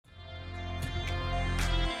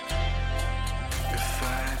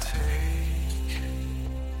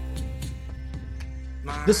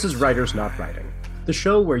This is Writers Not Writing, the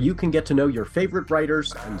show where you can get to know your favorite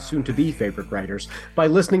writers and soon-to-be favorite writers by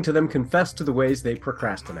listening to them confess to the ways they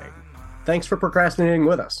procrastinate. Thanks for procrastinating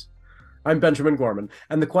with us. I'm Benjamin Gorman,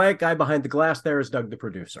 and the quiet guy behind the glass there is Doug the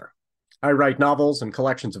producer. I write novels and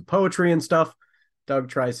collections of poetry and stuff. Doug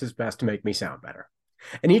tries his best to make me sound better.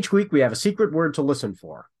 And each week we have a secret word to listen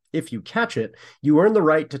for. If you catch it, you earn the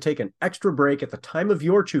right to take an extra break at the time of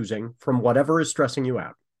your choosing from whatever is stressing you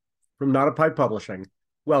out. From Not a Pipe Publishing,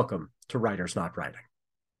 welcome to Writers Not Writing.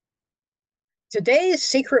 Today's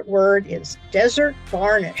secret word is desert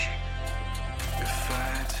varnish.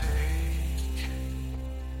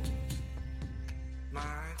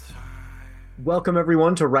 Welcome,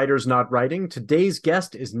 everyone, to Writers Not Writing. Today's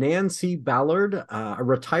guest is Nancy Ballard, a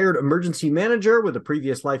retired emergency manager with a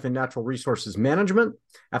previous life in natural resources management.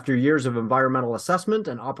 After years of environmental assessment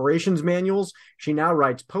and operations manuals, she now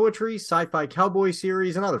writes poetry, sci-fi cowboy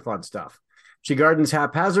series, and other fun stuff. She gardens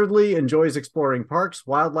haphazardly, enjoys exploring parks,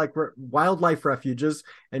 wildlife refuges,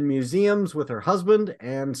 and museums with her husband,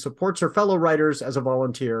 and supports her fellow writers as a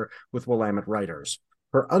volunteer with Willamette Writers.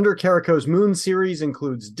 Her Under Caraco's Moon series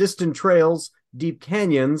includes Distant Trails, Deep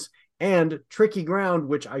Canyons, and Tricky Ground,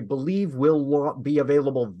 which I believe will be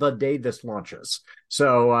available the day this launches.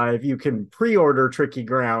 So if you can pre-order Tricky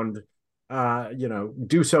Ground,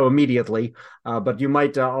 do so immediately. But you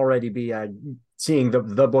might already be seeing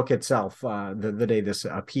the book itself the day this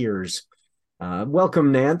appears.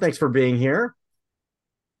 Welcome, Nan. Thanks for being here.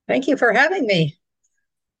 Thank you for having me.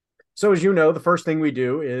 So as you know, the first thing we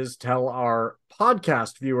do is tell our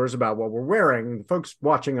podcast viewers about what we're wearing. The folks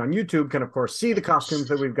watching on YouTube can, of course, see the costumes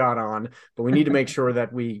that we've got on, but we need to make sure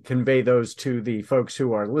that we convey those to the folks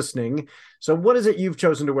who are listening. So what is it you've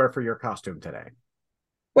chosen to wear for your costume today?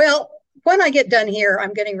 Well, when I get done here,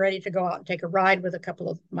 I'm getting ready to go out and take a ride with a couple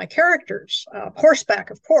of my characters.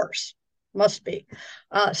 Horseback, of course, must be.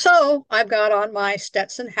 So I've got on my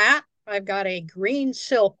Stetson hat. I've got a green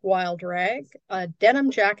silk wild rag, a denim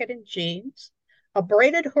jacket and jeans, a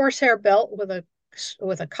braided horsehair belt with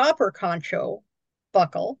a copper concho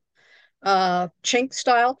buckle, chink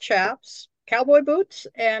style chaps, cowboy boots,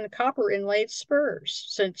 and copper inlaid spurs,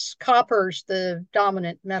 since copper's the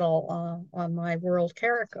dominant metal on my World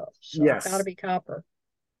Caraco. So Yes. it's got to be copper.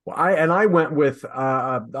 Well, I went with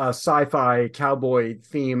a sci-fi cowboy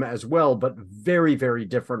theme as well, but very, very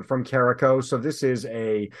different from Caraco. So this is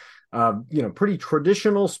a pretty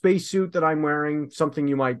traditional spacesuit that I'm wearing, something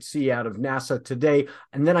you might see out of NASA today.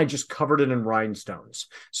 And then I just covered it in rhinestones.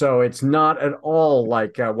 So it's not at all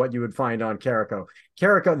like what you would find on Caraco.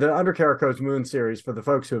 Caraco, the Under Caraco's Moon series, for the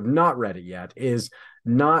folks who have not read it yet, is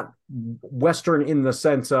not Western in the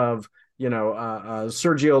sense of,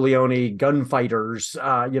 Sergio Leone gunfighters,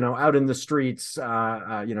 out in the streets,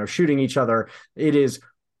 shooting each other. It is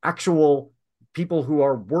actual people who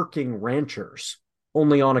are working ranchers,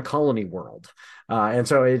 only on a colony world. And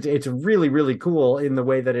so it's really, really cool in the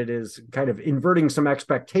way that it is kind of inverting some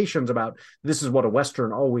expectations about this is what a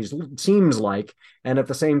Western always seems like. And at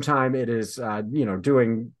the same time, it is,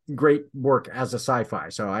 doing great work as a sci-fi.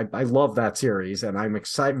 So I love that series, and I'm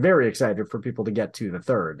very excited for people to get to the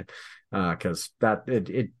third, because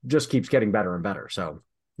it just keeps getting better and better. So,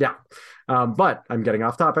 yeah. But I'm getting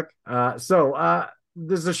off topic. So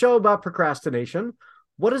this is a show about procrastination.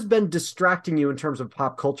 What has been distracting you in terms of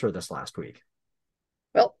pop culture this last week?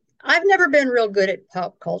 Well, I've never been real good at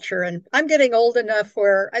pop culture, and I'm getting old enough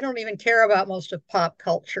where I don't even care about most of pop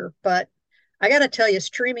culture. But I got to tell you,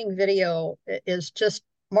 streaming video is just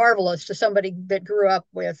marvelous to somebody that grew up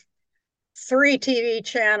with 3 TV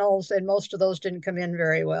channels, and most of those didn't come in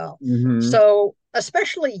very well. Mm-hmm. So,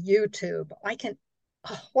 especially YouTube,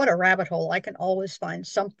 what a rabbit hole. I can always find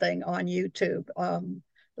something on YouTube.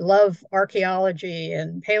 Love archaeology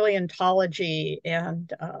and paleontology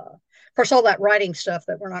and of course all that writing stuff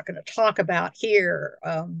that we're not going to talk about here.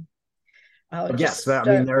 Yes,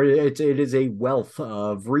 it is a wealth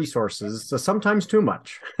of resources, so sometimes too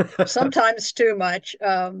much. Sometimes too much.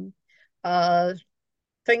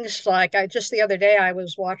 Things like just the other day I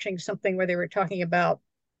was watching something where they were talking about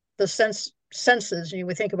the senses.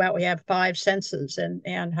 We think about we have 5 senses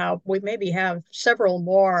and how we maybe have several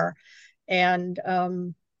more, and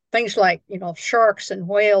things like, sharks and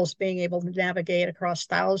whales being able to navigate across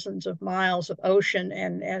thousands of miles of ocean,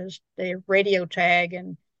 and as they radio tag,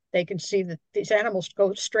 and they can see that these animals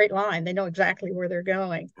go straight line. They know exactly where they're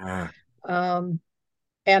going. And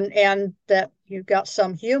that you've got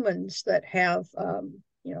some humans that have,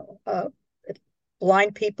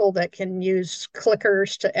 blind people that can use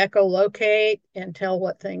clickers to echolocate and tell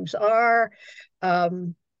what things are. I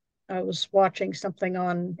was watching something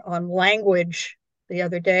on language the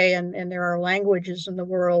other day, and there are languages in the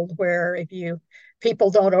world where if you people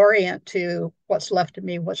don't orient to what's left of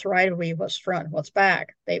me, what's right of me, what's front, what's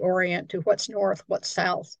back. They orient to what's north, what's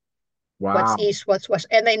south, what's Wow. east, what's west,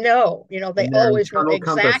 and they know, they And their always know internal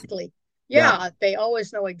compass. exactly. Yeah. Yeah, they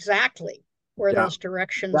always know exactly where Yeah. those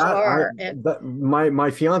directions That I are. And that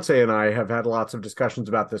my fiance and I have had lots of discussions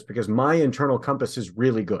about this because my internal compass is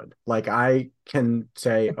really good. Like I can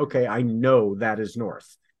say, okay, I know that is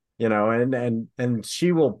north, and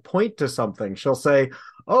she will point to something. She'll say,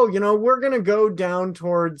 "Oh, we're gonna go down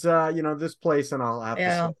towards this place," and I'll have to say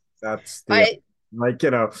yeah, that's the I like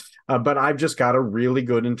but I've just got a really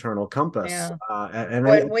good internal compass, yeah. and I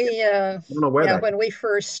When don't we know where yeah, that. when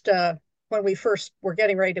we first were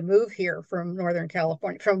getting ready to move here from Northern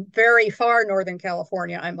California, from very far Northern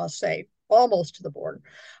California, I must say, almost to the border.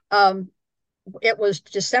 Um, it was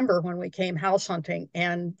December when we came house hunting,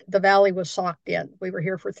 and the valley was socked in. We were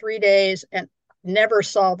here for 3 days and never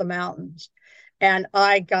saw the mountains. And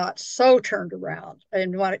I got so turned around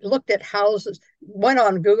and when I looked at houses, went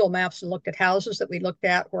on Google Maps and looked at houses that we looked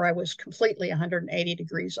at where I was completely 180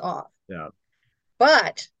 degrees off. Yeah.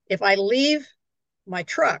 But if I leave my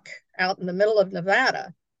truck out in the middle of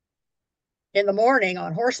Nevada in the morning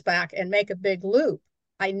on horseback and make a big loop,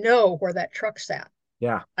 I know where that truck's at.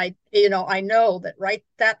 Yeah. I know that right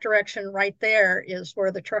that direction right there is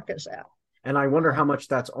where the truck is at. And I wonder how Um, much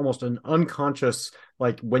that's almost an unconscious,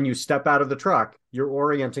 like when you step out of the truck, you're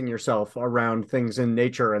orienting yourself around things in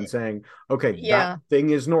nature and saying, okay, that yeah, thing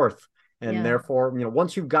is north. And yeah. therefore,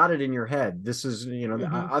 once you've got it in your head, this is, Hmm.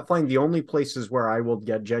 I find the only places where I will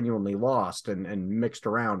get genuinely lost and mixed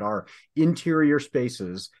around are interior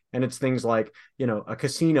spaces. And it's things like, a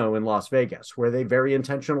casino in Las Vegas where they very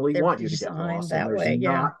intentionally They're want you to get designed lost. And that there's way.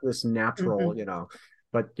 Yeah. not this Hmm. natural,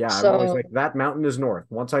 but yeah, I'm always like, So that mountain is north.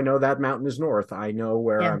 Once I know that mountain is north, I know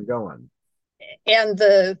where yeah, I'm going. and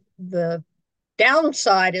the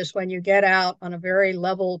downside is when you get out on a very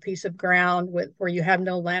level piece of ground with where you have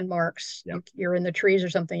no landmarks. Yep. You're in the trees or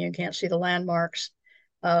something. You can't see the landmarks,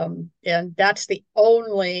 and that's the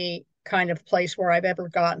only kind of place where I've ever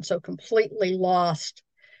gotten so completely lost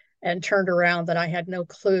and turned around that I had no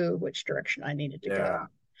clue which direction I needed to Yeah. go.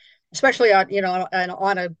 Especially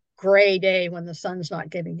on a gray day when the sun's not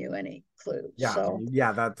giving you any clues. Yeah. So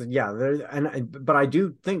Yeah. Yeah. There, but I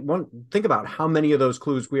do think about how many of those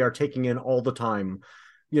clues we are taking in all the time,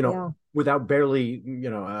 yeah, without barely,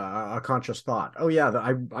 a conscious thought. Oh, yeah.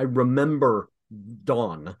 I remember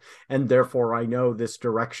dawn and therefore I know this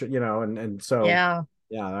direction, and so. yeah.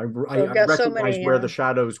 Yeah, So I've I got so recognize many. where the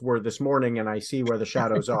shadows were this morning, and I see where the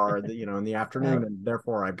shadows are, in the afternoon, Right. and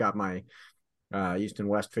therefore I've got my east and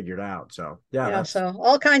west figured out. So yeah, Yeah, so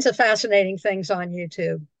all kinds of fascinating things on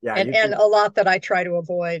YouTube, yeah, and YouTube. a lot that I try to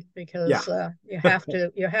avoid Yeah, because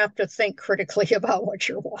you have to think critically about what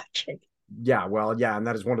you're watching. yeah. Well, yeah, and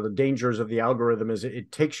that is one of the dangers of the algorithm is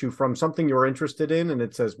it takes you from something you're interested in, and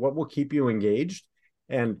it says what will keep you engaged,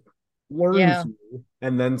 and learns Yeah, you,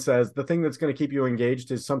 and then says the thing that's going to keep you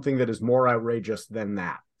engaged is something that is more outrageous than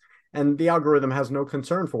that. And the algorithm has no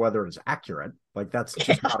concern for whether it's accurate. Like that's just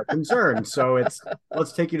yeah, not a concern. So it's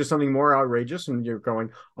let's take you to something more outrageous, and you're going,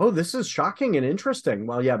 oh, this is shocking and interesting.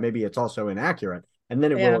 Well, yeah, maybe it's also inaccurate, and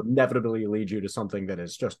then it will yeah, inevitably lead you to something that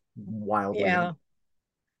is just wildly. yeah.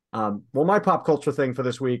 Well, my pop culture thing for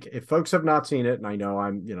this week, if folks have not seen it, and I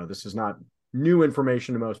know this is not new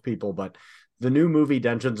information to most people, but the new movie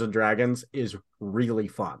Dungeons and Dragons is really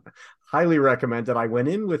fun. Highly recommended. I went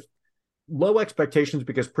in with low expectations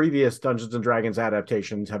because previous Dungeons and Dragons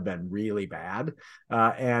adaptations have been really bad,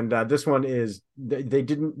 and this one is they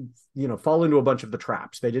didn't fall into a bunch of the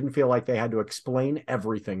traps. They didn't feel like they had to explain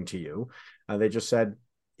everything to you. They just said,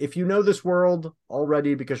 if you know this world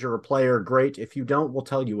already because you're a player, great. If you don't, we'll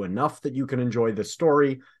tell you enough that you can enjoy this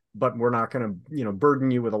story, but we're not going to burden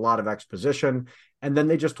you with a lot of exposition. And then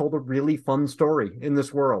they just told a really fun story in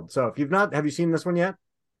this world. So if you've not, have you seen this one yet?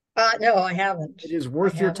 No, I haven't. It is I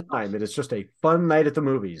worth your haven't. time. It is just a fun night at the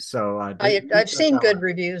movies. So do I've check seen that one good out.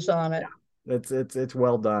 reviews on it. Yeah, it's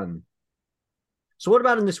well done. So what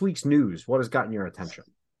about in this week's news? What has gotten your attention?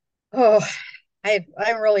 Oh,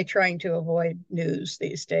 I'm really trying to avoid news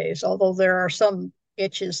these days, although there are some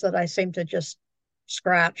itches that I seem to just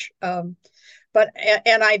scratch. But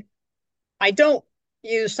I don't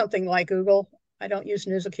use something like Google. I don't use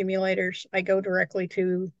news accumulators. I go directly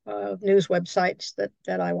to news websites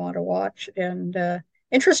that I want to watch. And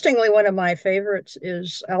interestingly, one of my favorites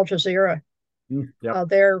is Al Jazeera. Yep.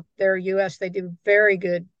 They're U.S. They do very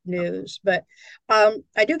good Yep. news, but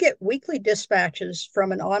I do get weekly dispatches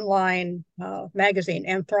from an online magazine,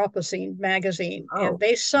 Anthropocene magazine, and Oh, they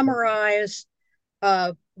okay. summarize.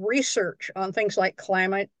 research on things like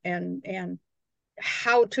climate and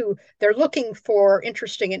how to. They're looking for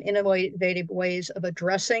interesting and innovative ways of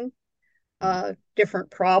addressing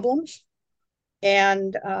different problems.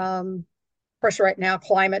 And of course, right now,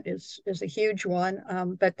 climate is a huge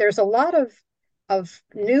one. But there's a lot of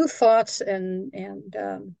new thoughts and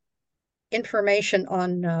information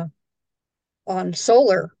on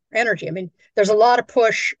solar energy. I mean, there's a lot of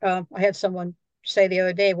push. I had someone say the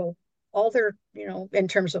other day, well, all they're, in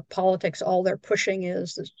terms of politics, all they're pushing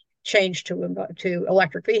is the change to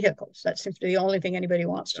electric vehicles. That seems to be the only thing anybody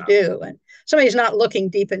wants to Yeah. do. And somebody's not looking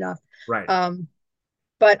deep enough. Right.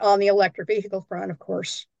 But on the electric vehicle front, of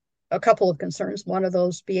course, a couple of concerns. One of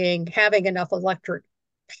those being having enough electric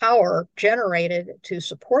power generated to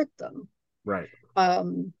support them. Right.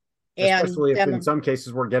 Um, and Especially if in then, some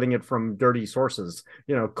cases we're getting it from dirty sources.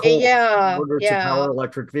 Coal in yeah, order to yeah. power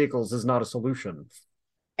electric vehicles is not a solution.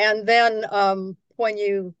 And then when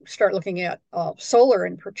you start looking at solar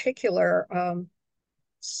in particular,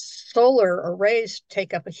 solar arrays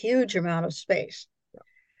take up a huge amount of space.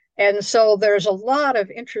 And so there's a lot of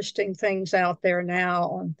interesting things out there now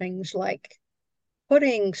on things like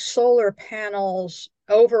putting solar panels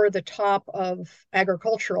over the top of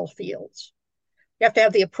agricultural fields. You have to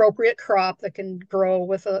have the appropriate crop that can grow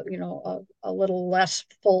with a little less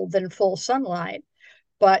full sunlight,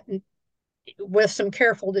 but with some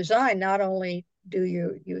careful design, not only do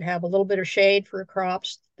you have a little bit of shade for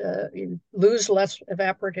crops, you lose less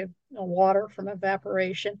evaporative water from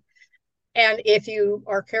evaporation. And if you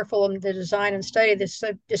are careful in the design and study, this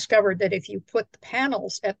discovered that if you put the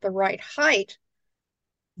panels at the right height,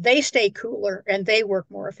 they stay cooler and they work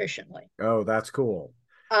more efficiently. Oh, that's cool.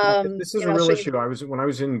 Yeah, this is a real So you, issue. When I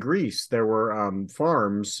was in Greece, there were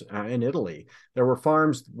farms in Italy. There were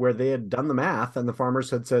farms where they had done the math, and the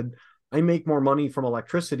farmers had said, "I make more money from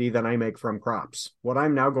electricity than I make from crops. What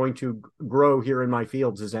I'm now going to grow here in my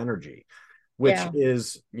fields is energy." Which yeah,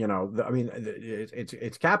 is, I mean,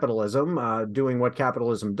 it's capitalism doing what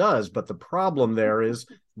capitalism does. But the problem there is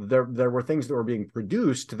there were things that were being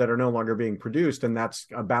produced that are no longer being produced, and that's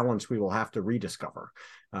a balance we will have to rediscover.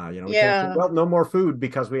 We can't say, yeah, well, no more food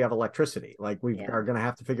because we have electricity. Like we yeah, are going to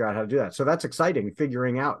have to figure out how to do that. So that's exciting,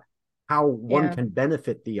 figuring out how one yeah. can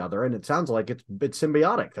benefit the other, and it sounds like it's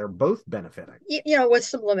symbiotic. They're both benefiting. With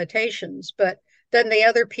some limitations, but then the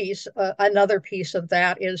other piece, another piece of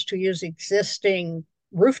that is to use existing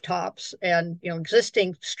rooftops and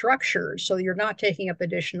existing structures, so you're not taking up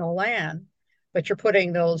additional land, but you're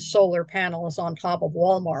putting those solar panels on top of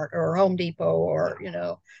Walmart or Home Depot Yeah,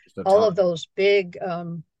 or just a all ton. of those big.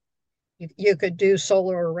 You could do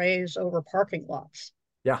solar arrays over parking lots.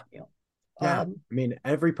 Yeah. You know, Yeah, I mean,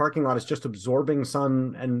 every parking lot is just absorbing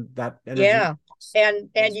sun and that energy. yeah,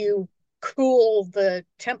 and you cool the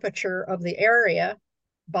temperature of the area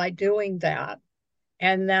by doing that.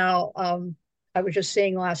 And now I was just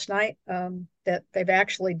seeing last night that they've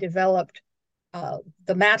actually developed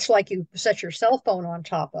the mats like you set your cell phone on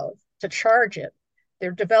top of to charge it.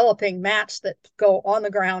 They're developing mats that go on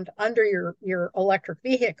the ground under your electric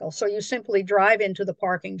vehicle. So you simply drive into the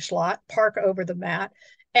parking slot, park over the mat,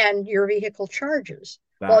 and your vehicle charges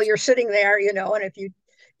while That's you're sitting there, and if you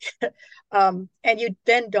and you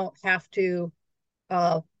then don't have to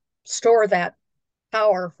uh, store that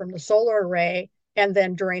power from the solar array and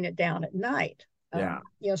then drain it down at night. yeah,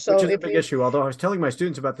 which So is a if big you, issue. Although I was telling my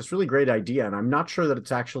students about this really great idea, and I'm not sure that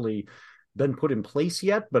it's actually been put in place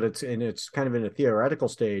yet, but it's kind of in a theoretical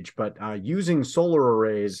stage. But using solar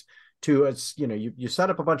arrays to, you set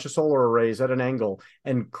up a bunch of solar arrays at an angle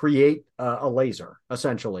and create a laser.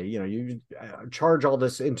 Essentially, you charge all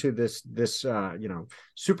this into this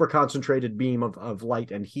super concentrated beam of light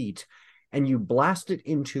and heat, and you blast it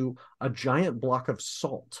into a giant block of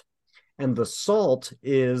salt. And the salt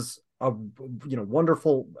is a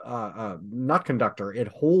wonderful nut conductor. It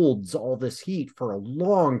holds all this heat for a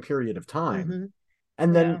long period of time. mm-hmm,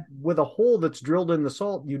 And then yeah, with a hole that's drilled in the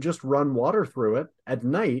salt, you just run water through it at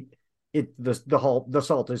night. The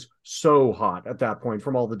salt is so hot at that point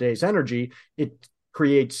from all the day's energy, it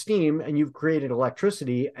creates steam, and you've created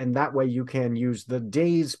electricity, and that way you can use the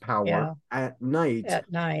day's power yeah, at night,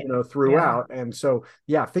 at night, yeah, throughout. And so,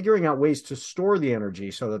 yeah, figuring out ways to store the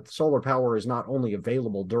energy so that the solar power is not only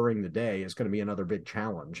available during the day is going to be another big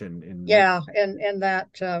challenge in making. yeah, and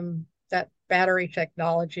that battery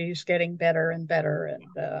technology is getting better and better,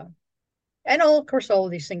 and of course all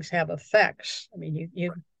of these things have effects. I mean,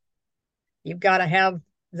 you've got to have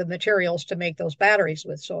the materials to make those batteries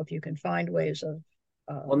with. So if you can find ways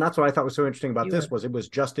Well, and that's what I thought was so interesting about this fewer. was it was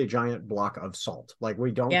just a giant block of salt. Like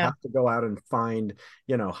we don't Yeah. have to go out and find,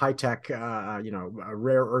 high tech,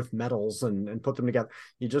 rare earth metals and put them together.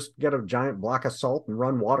 You just get a giant block of salt and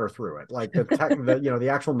run water through it. Like the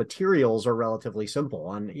actual materials are relatively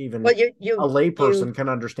simple, and even Well, you a you you layperson can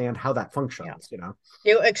understand how that yeah, functions.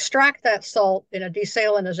 you extract that salt in a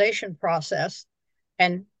desalinization process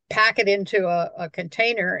and pack it into a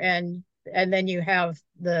container, and then you have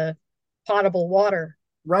the potable water.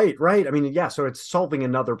 Right, right. I mean, yeah. So it's solving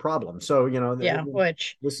another problem. So Yeah,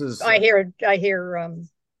 which this is I hear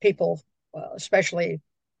people, especially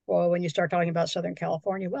well, when you start talking about Southern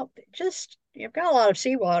California, well, just you've got a lot of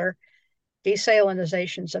seawater.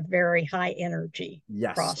 Desalinization is a very high energy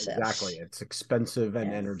yes, exactly. process, It's expensive and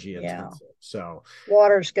and energy yeah, intensive. So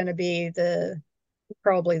water's going to be the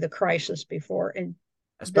probably the crisis before. And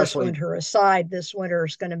this especially winter aside, this winter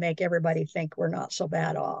is going to make everybody think we're not so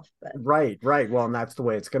bad off. But right, right. Well, and that's the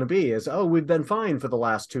way it's going to be is, oh, we've been fine for the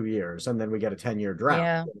last 2 years. And then we get a 10-year drought.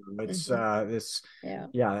 yeah, It's mm-hmm. this, Yeah,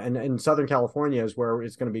 yeah. And Southern California is where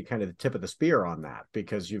it's going to be kind of the tip of the spear on that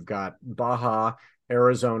because you've got Baja,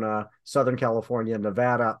 Arizona, Southern California,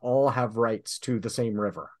 Nevada all have rights to the same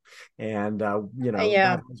river. And, yeah,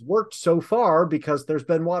 that has worked so far because there's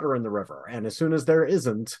been water in the river. And as soon as there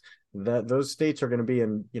isn't, that those states are going to be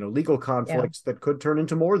in legal yeah. conflicts that could turn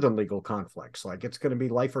into more than legal conflicts. Like it's going to be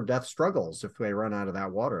life or death struggles if they run out of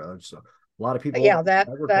that water. There's a lot of Yeah, people that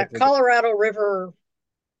agriculture. Colorado River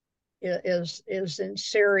is in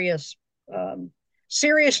um,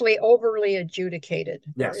 seriously overly adjudicated.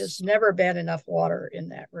 There has Yes. never been enough water in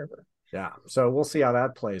that river. Yeah, so we'll see how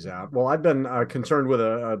that plays out. Well, I've been concerned with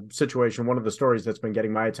a situation. One of the stories that's been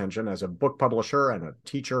getting my attention as a book publisher and a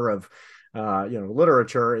teacher of,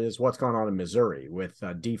 literature is what's going on in Missouri with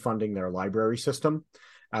defunding their library system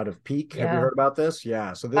out of peak. Have you Yeah, heard about this?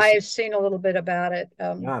 Yeah. So this, I've seen a little bit about it.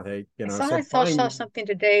 yeah, they, I thought said, saw fine. something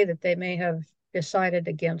today that they may have decided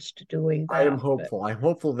against doing I am that, but hopeful. I'm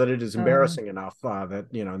hopeful that it is um, embarrassing enough that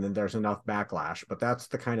and then there's enough backlash. But that's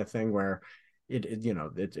the kind of thing where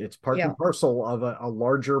it's part yeah, and parcel of a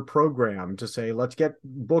larger program to say let's get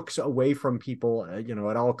books away from people,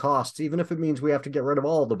 at all costs, even if it means we have to get rid of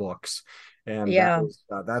all the books. And that yeah, is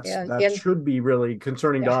that and should be really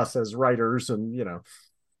concerning to yeah. us as writers, and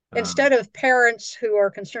Instead of parents who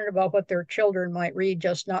are concerned about what their children might read,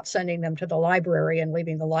 just not sending them to the library and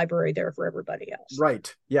leaving the library there for everybody else.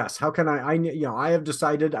 right. Yes. How can I have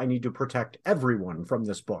decided I need to protect everyone from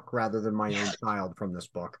this book rather than my own child from this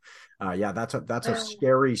book. Yeah, that's a Well,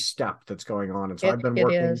 scary step that's going on. And so I've been it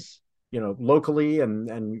working, is. locally and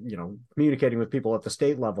communicating with people at the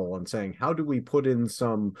state level and saying, how do we put in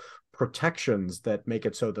some protections that make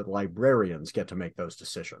it so that librarians get to make those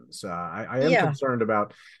decisions? I am Yeah, concerned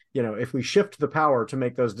about, if we shift the power to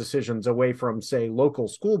make those decisions away from, say, local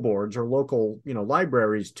school boards or local,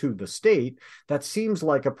 libraries to the state, that seems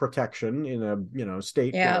like a protection in a,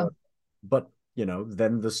 state yeah. where, but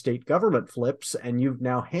then the state government flips and you've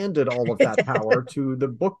now handed all of that power to the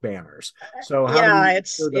book banners. So how do we Yeah, make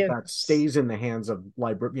sure that that it's stays in the hands of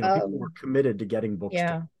library, people who are um committed to getting books to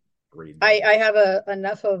yeah. read them? I have a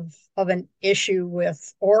enough of an issue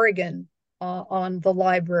with Oregon on the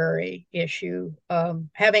library issue,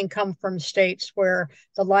 having come from states where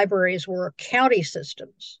the libraries were county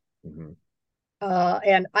systems. Mm-hmm.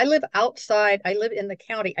 And I live outside, I live in the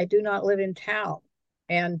county, I do not live in town.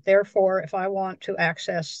 And therefore, if I want to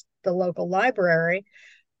access the local library,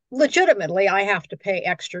 legitimately, I have to pay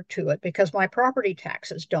extra to it because my property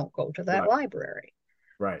taxes don't go to that Right, library.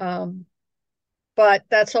 right. Um, but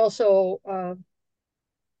that's also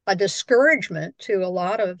a discouragement to a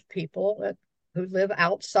lot of people who live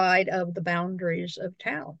outside of the boundaries of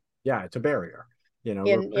town. Yeah, it's a barrier. We're In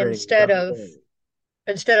creating a definite barrier.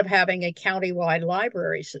 instead of having a countywide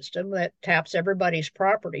library system that taps everybody's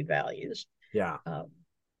property values, Yeah, um,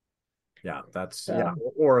 yeah, that's yeah,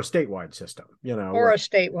 so or a statewide system. or Where a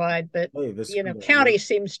statewide, but hey, this, county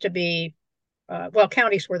seems to be well,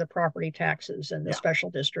 counties where the property taxes and the yeah, special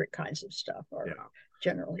district kinds of stuff yeah. are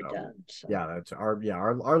generally So done. So yeah, that's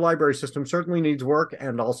our library system certainly needs work,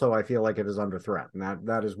 and also I feel like it is under threat, and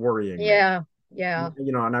that is worrying me. yeah, yeah,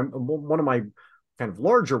 And I'm one of my kind of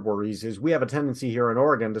larger worries is we have a tendency here in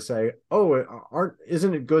Oregon to say, oh,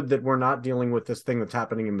 isn't it good that we're not dealing with this thing that's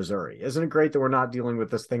happening in Missouri? Isn't it great that we're not dealing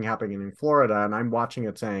with this thing happening in Florida? And I'm watching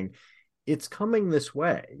it saying it's coming this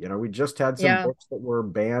way. We just had some yeah, books that were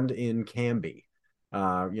banned in Canby.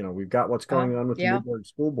 We've got what's going on with the yeah, Newburgh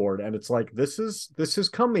School Board, and it's like this is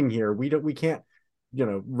coming here. We can't,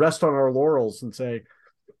 rest on our laurels and say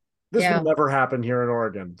this will yeah. never happen here in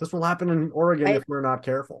Oregon. This will happen in Oregon I if we're not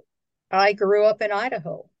careful. I grew up in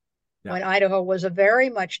Idaho, Yeah. when Idaho was a very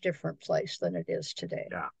much different place than it is today.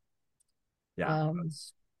 Yeah. Yeah. Um,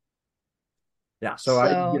 Yeah. So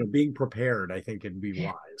so being prepared, I think, can be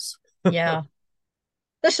wise. yeah,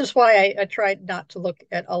 this is why I try not to look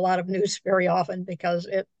at a lot of news very often because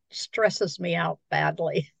it stresses me out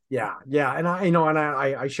badly. Yeah, yeah, and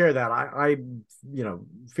I share that.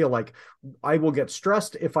 Feel like I will get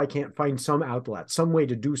stressed if I can't find some outlet, some way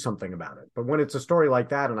to do something about it. But when it's a story like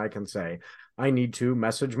that, and I can say, I need to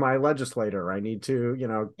message my legislator, I need to,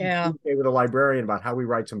 Yeah, communicate with a librarian about how we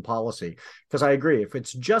write some policy. Because I agree, if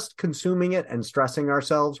it's just consuming it and stressing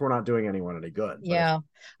ourselves, we're not doing anyone any good. But yeah.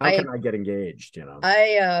 how can I I get engaged?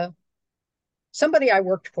 I somebody I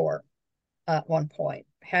worked for at one point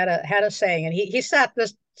had a saying, and he sat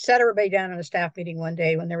everybody down in a staff meeting one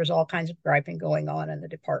day when there was all kinds of griping going on in the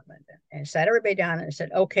department, and sat everybody down and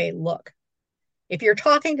said, "Okay, look, if you're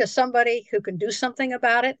talking to somebody who can do something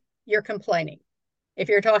about it, you're complaining. If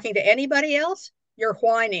you're talking to anybody else, you're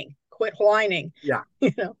whining. Quit whining." Yeah.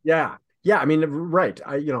 You know? Yeah. Yeah, I mean, right.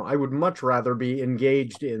 I would much rather be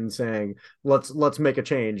engaged in saying, let's make a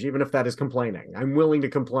change, even if that is complaining. I'm willing to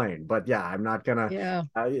complain, but yeah, I'm not gonna Yeah,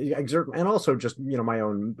 exert, and also just, my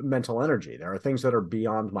own mental energy. There are things that are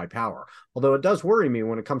beyond my power. Although it does worry me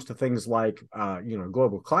when it comes to things like,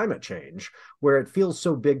 global climate change, where it feels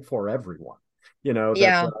so big for everyone.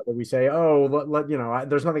 yeah, That we say, oh,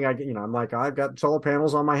 there's nothing I'm like, I've got solar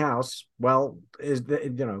panels on my house. Well,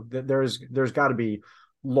 there's got to be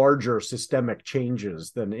larger systemic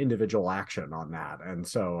changes than individual action on that. And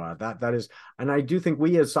so that is, and I do think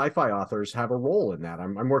we as sci-fi authors have a role in that.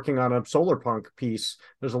 I'm working on a solar punk piece.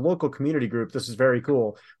 There's a local community group. This is very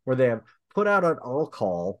cool, where they have put out an all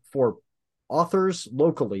call for authors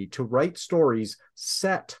locally to write stories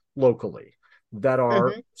set locally that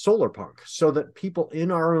are hmm, solar punk, so that people in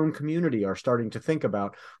our own community are starting to think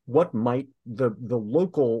about what might the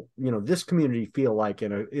local, this community feel like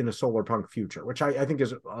in a solar punk future, which I think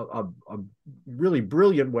is a really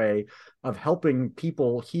brilliant way of helping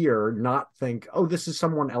people here not think, oh, this is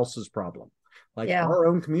someone else's problem. Like, yeah, our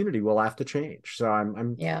own community will have to change. So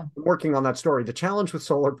I'm yeah, working on that story. The challenge with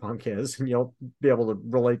solar punk is, and you'll be able to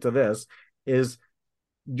relate to this, is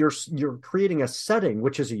you're creating a setting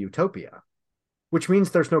which is a utopia, which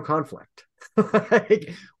means there's no conflict.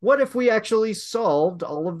 Like, what if we actually solved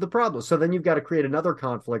all of the problems? So then you've got to create another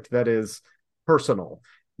conflict that is personal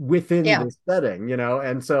within yeah, this setting.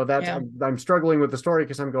 And so that's, yeah, I'm struggling with the story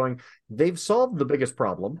because I'm going, they've solved the biggest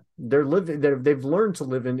problem. They've learned to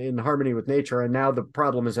live in harmony with nature, and now the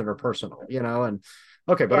problem is interpersonal. And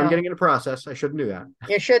okay, but I'm yeah. getting into process. I shouldn't do that.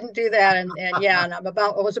 You shouldn't do that. And yeah, and I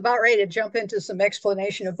was about ready to jump into some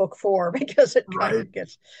explanation of book four because it kind Right. of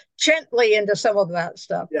gets gently into some of that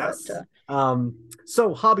stuff. But Yes.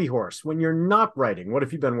 So hobby horse, when you're not writing, what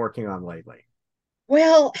have you been working on lately?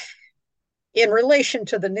 well, in relation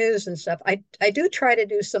to the news and stuff, I do try to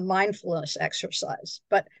do some mindfulness exercise,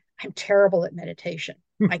 but I'm terrible at meditation.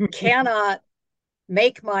 I cannot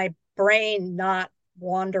make my brain not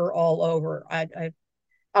wander all over.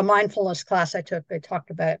 A mindfulness class I took, they talked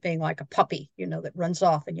about it being like a puppy, that runs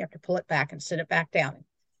off and you have to pull it back and sit it back down.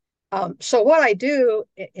 So what I do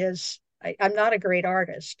is I'm not a great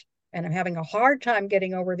artist, and I'm having a hard time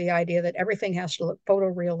getting over the idea that everything has to look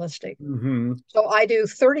photorealistic. Mm-hmm. So I do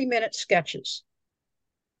 30-minute sketches,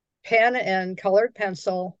 pen and colored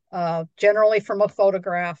pencil, generally from a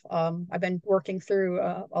photograph. I've been working through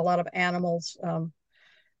a lot of animals.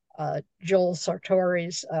 Joel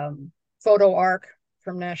Sartori's photo arc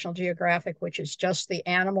from National Geographic, which is just the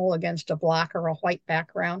animal against a black or a white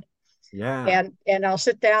background. Yeah. And I'll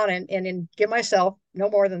sit down and give myself no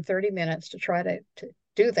more than 30 minutes to try to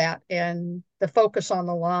do that. And the focus on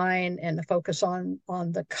the line and the focus on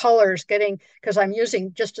the colors, because I'm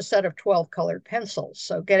using just a set of 12 colored pencils.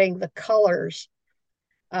 So getting the colors,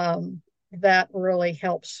 that really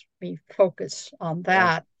helps me focus on Yeah.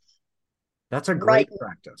 that. That's a Right. great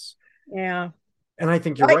practice. Yeah. And I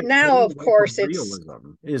think you're Right right. now, Getting of away from course, it's,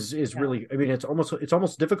 realism is yeah, really, I mean, it's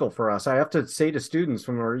almost difficult for us. I have to say to students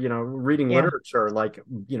when we're, reading yeah, literature, like,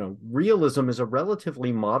 realism is a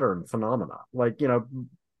relatively modern phenomena. Like,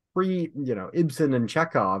 pre, Ibsen and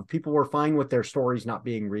Chekhov, people were fine with their stories not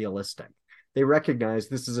being realistic. They recognize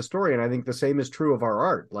this is a story. And I think the same is true of our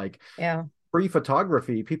art. Like, yeah,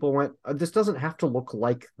 pre-photography, people went, this doesn't have to look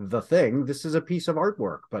like the thing. This is a piece of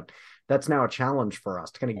artwork. But that's now a challenge for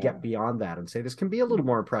us to kind of yeah, get beyond that and say this can be a little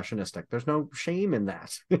more impressionistic. There's no shame in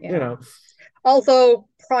that. yeah. Although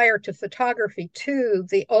prior to photography, too,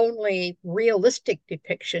 the only realistic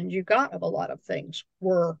depictions you got of a lot of things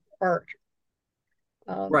were art.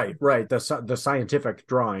 Right, Um, right. The scientific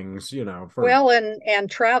drawings, for well,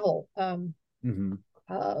 and travel. mm-hmm.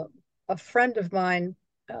 Uh, a friend of mine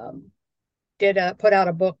um, did put out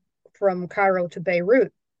a book from Cairo to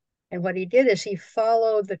Beirut. And what he did is he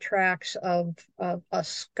followed the tracks of a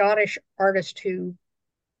Scottish artist who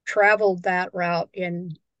traveled that route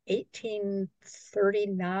in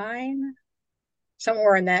 1839,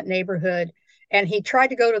 somewhere in that neighborhood. And he tried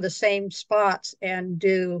to go to the same spots and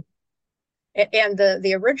do, and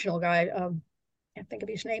the original guy, I can't think of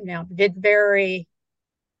his name now, did very,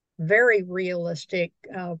 very realistic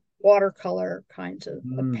watercolor kinds of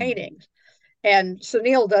Mm, paintings. And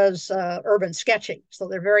Sunil does urban sketching, so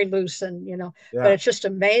they're very loose and but yeah, it's just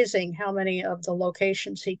amazing how many of the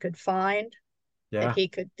locations he could find that yeah, he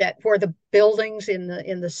could that where the buildings in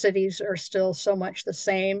the cities are still so much the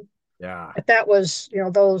same. yeah. But that was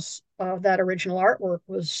those that original artwork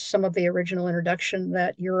was some of the original introduction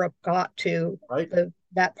that Europe got to Right. the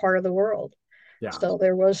that part of the world. Yeah, So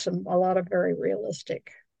there was a lot of very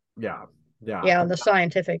realistic, yeah, yeah, yeah, and the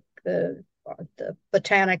scientific, the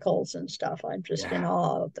botanicals and stuff. I'm just in yeah,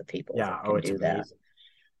 awe of the people yeah. that Oh, can it's do that. amazing.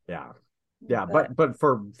 Yeah, yeah. But But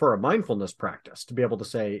for a mindfulness practice to be able to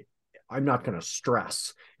say, I'm not going to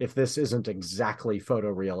stress if this isn't exactly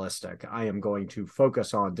photorealistic. I am going to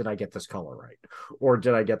focus on, did I get this color right, or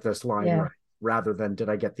did I get this line yeah, right, rather than did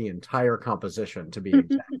I get the entire composition to be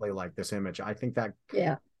exactly like this image. I think that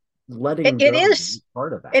yeah, it, letting it go is is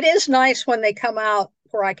part of it that. is nice when they come out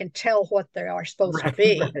where I can tell what they are supposed to Right,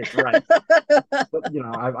 be. right, right. But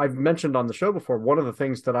I've mentioned on the show before, one of the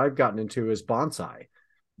things that I've gotten into is bonsai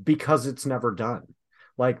because it's never done.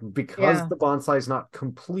 Like, because Yeah, the bonsai is not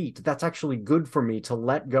complete, that's actually good for me to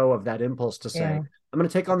let go of that impulse to say, yeah, I'm going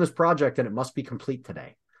to take on this project and it must be complete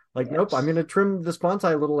today. Like, nope, I'm going yes. to trim this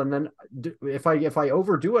bonsai a little, and then if I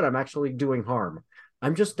overdo it, I'm actually doing harm.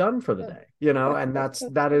 I'm just done for the day, and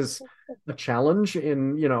that is a challenge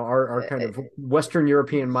in our kind of Western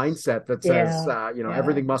European mindset that says Yeah, yeah.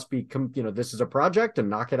 everything must be this is a project and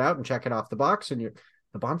knock it out and check it off the box, and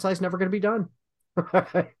the bonsai is never going to be done.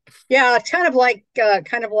 Yeah, it's kind of like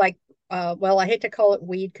well, I hate to call it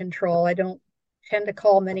weed control. I don't tend to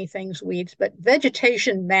call many things weeds, but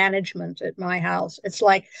vegetation management at my house. It's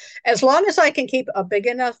like as long as I can keep a big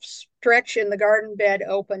enough stretch in the garden bed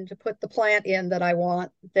open to put the plant in that I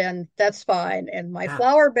want, then that's fine. And my Yeah,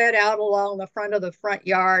 flower bed out along the front of the front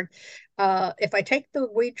yard, if I take the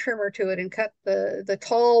weed trimmer to it and cut the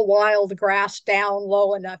tall wild grass down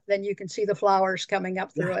low enough, then you can see the flowers coming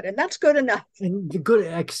up through yeah. it, and that's good enough. And the good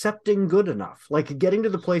accepting good enough, like getting to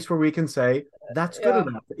the place where we can say that's good Yeah,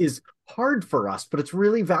 enough is hard for us, but it's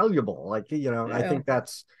really valuable. Like, I yeah, think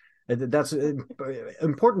that's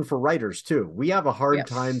important for writers too. We have a hard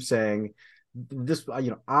time yes. saying this,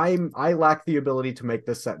 I lack the ability to make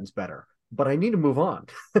this sentence better, but I need to move on.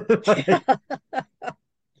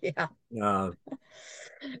 Yeah. uh,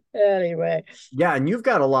 Anyway, yeah, and you've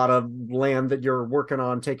got a lot of land that you're working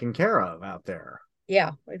on taking care of out there.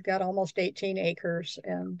 yeah, we've got almost 18 acres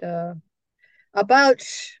and about,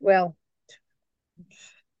 well,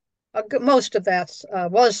 most of that's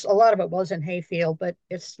was a lot of it was in hayfield, but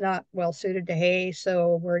it's not well suited to hay,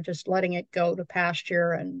 so we're just letting it go to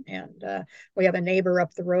pasture. And we have a neighbor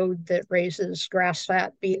up the road that raises grass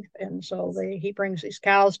fat beef, and so he brings these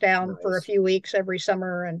cows down for a Nice. few weeks every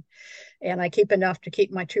summer, and I keep enough to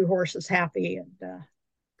keep my two horses happy. And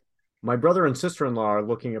My brother and sister-in-law are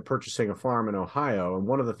looking at purchasing a farm in Ohio, and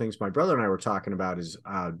one of the things my brother and I were talking about is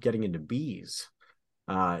getting into bees.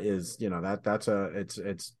 Is that's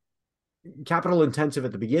it's capital intensive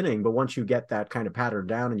at the beginning, but once you get that kind of pattern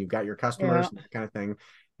down and you've got your yeah, customers and that kind of thing,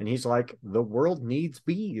 and he's like, the world needs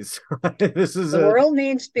bees. This is the a world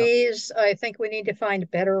needs bees. I think we need to find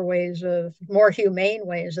better ways more humane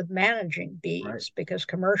ways of managing right. bees because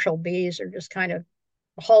commercial bees are just kind of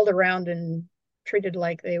hauled around and treated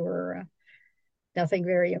like they were nothing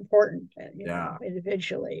very important, Yeah,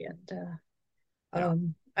 individually. And yeah,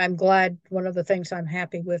 I'm glad one of the things I'm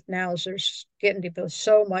happy with now is there's getting to be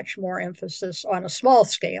so much more emphasis on a small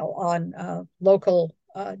scale on local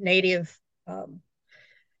native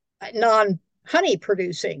non honey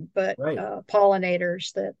producing, but right.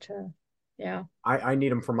 pollinators that, yeah. I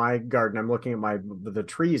need them for my garden. I'm looking at the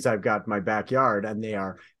trees I've got in my backyard, and they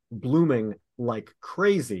are blooming like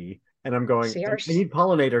crazy. And I'm going, See I ours. need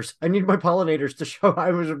pollinators. I need my pollinators to show. I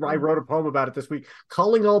Yeah. wrote a poem about it this week,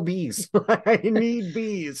 calling all bees. I need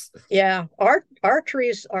bees. Yeah. Our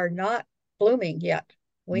trees are not blooming yet.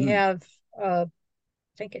 We Mm, have, I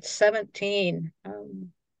think it's 17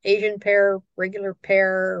 Asian pear, regular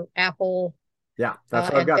pear, apple, Yeah, that's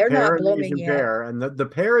what I've And got, they're pear not and the blooming Asian yet. pear, and the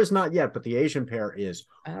pear is not yet, but the Asian pear is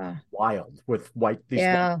Uh, wild with these white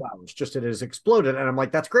yeah, flowers. Just it has exploded, and I'm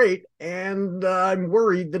like, that's great, and I'm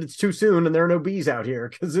worried that it's too soon and there are no bees out here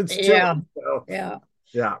because it's yeah, chilly. So yeah.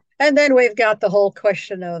 yeah, And then we've got the whole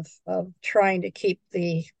question of trying to keep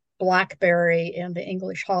the blackberry and the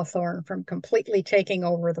English hawthorn from completely taking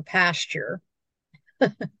over the pasture.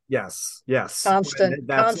 yes, yes, Constant,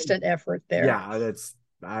 that's constant effort there. yeah, that's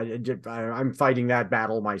I'm fighting that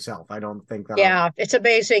battle myself. I don't think that I'll. Yeah, it's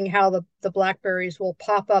amazing how the blackberries will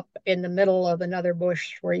pop up in the middle of another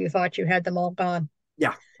bush where you thought you had them all gone.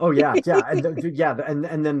 Yeah. Oh yeah, yeah, and yeah,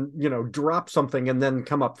 and then drop something and then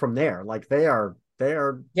come up from there. Like they are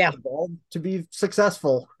Yeah, evolved to be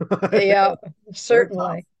successful. yeah, They're tough.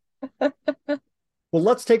 certainly. Well,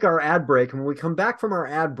 let's take our ad break. And when we come back from our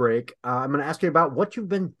ad break, I'm going to ask you about what you've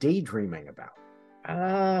been daydreaming about.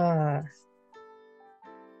 Ah,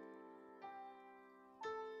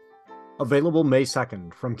 Available May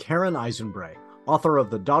 2nd from Karen Eisenbray, author of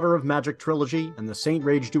the Daughter of Magic trilogy and the Saint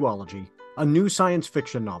Rage duology, a new science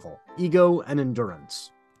fiction novel, Ego and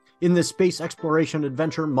Endurance. In this space exploration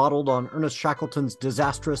adventure modeled on Ernest Shackleton's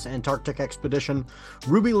disastrous Antarctic expedition,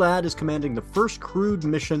 Ruby Ladd is commanding the first crewed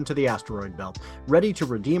mission to the asteroid belt, ready to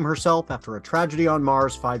redeem herself after a tragedy on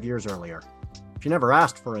Mars 5 years earlier. She never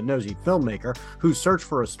asked for a nosy filmmaker whose search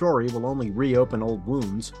for a story will only reopen old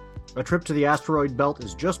wounds. A trip to the asteroid belt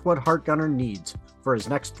is just what Heartgunner needs for his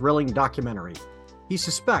next thrilling documentary. He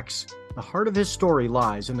suspects the heart of his story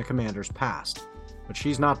lies in the commander's past, but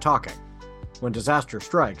she's not talking. When disaster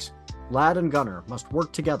strikes, Ladd and Gunner must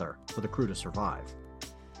work together for the crew to survive.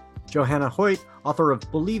 Johanna Hoyt, author of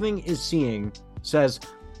Believing is Seeing, says,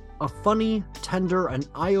 a funny, tender, and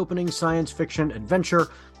eye-opening science fiction adventure,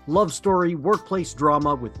 love story, workplace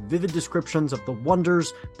drama with vivid descriptions of the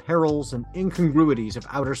wonders, perils, and incongruities of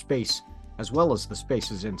outer space, as well as the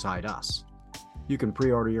spaces inside us. You can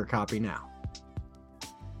pre-order your copy now.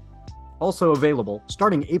 Also available,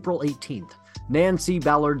 starting April 18th, Nancy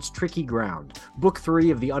Ballard's Tricky Ground, Book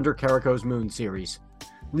 3 of the Under Caraco's Moon series.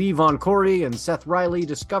 Lee Von Corey and Seth Riley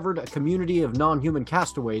discovered a community of non-human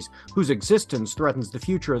castaways whose existence threatens the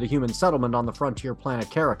future of the human settlement on the frontier planet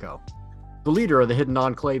Caraco. The leader of the hidden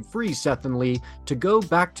enclave frees Seth and Lee to go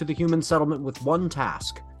back to the human settlement with one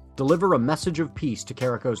task: deliver a message of peace to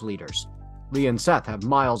Caraco's leaders. Lee and Seth have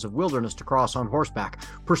miles of wilderness to cross on horseback,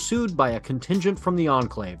 pursued by a contingent from the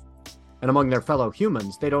enclave. And among their fellow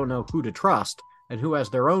humans, they don't know who to trust and who has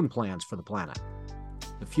their own plans for the planet.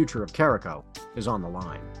 The future of Caraco is on the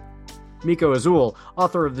line. Miko Azul,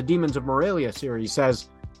 author of the Demons of Morelia series, says,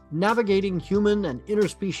 navigating human and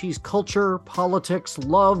interspecies culture, politics,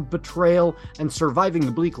 love, betrayal, and surviving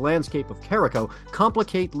the bleak landscape of Caraco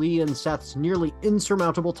complicate Lee and Seth's nearly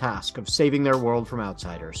insurmountable task of saving their world from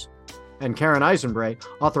outsiders. And Karen Eisenbray,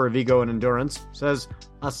 author of Ego and Endurance, says,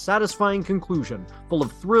 a satisfying conclusion, full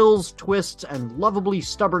of thrills, twists, and lovably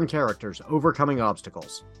stubborn characters overcoming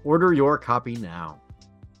obstacles. Order your copy now.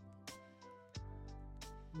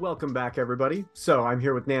 Welcome back, everybody. So I'm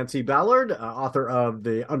here with Nancy Ballard, author of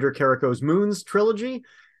the Under Caraco's Moons trilogy.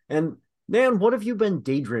 And Nan, what have you been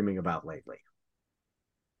daydreaming about lately?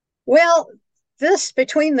 well, this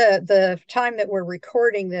between the time that we're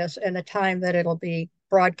recording this and the time that it'll be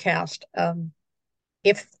broadcast,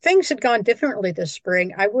 if things had gone differently this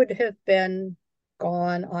spring, I would have been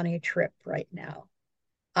gone on a trip right now.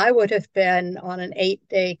 I would have been on an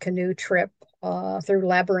 8-day canoe trip through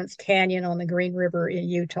Labyrinth Canyon on the Green River in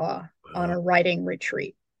Utah on a writing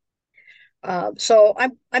retreat. So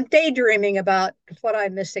I'm daydreaming about what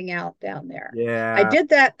I'm missing out down there. I Yeah. did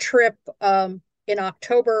that trip in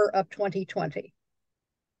October of 2020,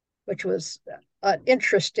 which was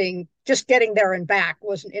interesting. Just getting there and back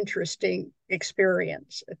was an interesting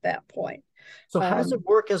experience at that point. So how does it Um,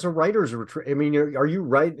 work as a writer's retreat? I mean, are you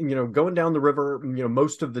writing, going down the river,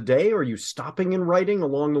 most of the day? Or are you stopping and writing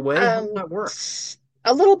along the way? How does that work?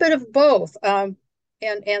 a little bit of both. And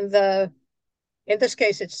the in this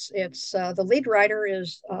case, it's the lead writer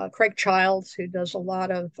is Craig Childs, who does a lot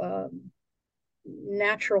of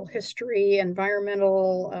natural history,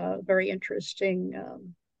 environmental, very interesting,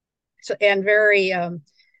 so and very.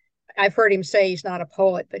 I've heard him say he's not a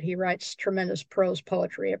poet, but he writes tremendous prose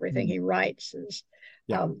poetry. Everything Mm. he writes is,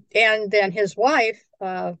 Yeah. and then his wife,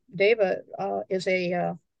 Deva, is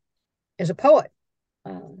a poet.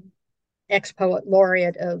 Um, Ex-poet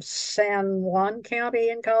laureate of San Juan County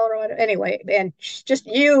in Colorado. Anyway, and just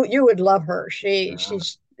you would love her.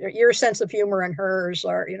 She's your sense of humor and hers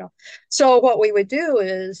are. So what we would do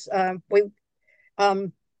is we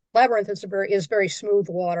um, Labyrinth is very smooth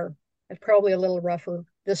water. It's probably a little rougher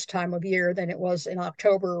this time of year than it was in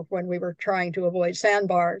October when we were trying to avoid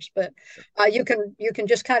sandbars. But you can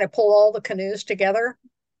just kind of pull all the canoes together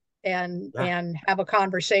Yeah. and have a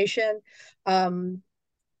conversation, um,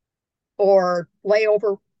 or lay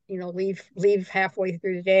over, leave halfway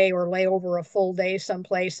through the day, or lay over a full day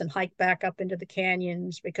someplace and hike back up into the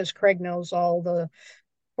canyons, because Craig knows all the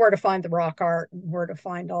where to find the rock art and where to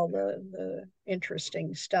find all the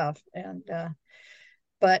interesting stuff. And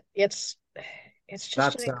but it's just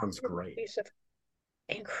That an sounds great.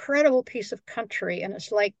 incredible piece of country, and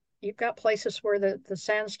it's like you've got places where the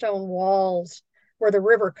sandstone walls, where the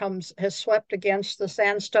river comes has swept against the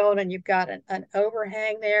sandstone, and you've got an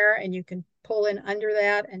overhang there, and you can pull in under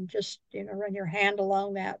that and just run your hand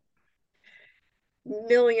along that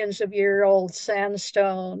millions of year old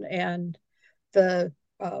sandstone, and the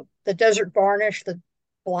desert varnish, the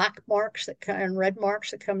black marks and red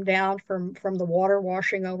marks that come down from the water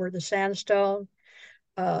washing over the sandstone,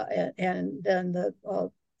 and then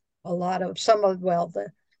a lot of some of well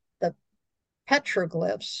the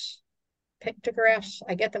petroglyphs, pictographs.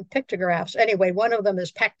 I get them pictographs. Anyway, one of them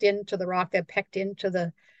is pecked into the rock. They're pecked into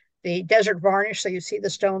the desert varnish, so you see the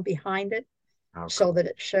stone behind it, How so cool. that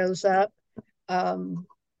it shows up.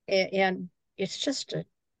 And it's just a.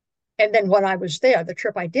 And then when I was there, the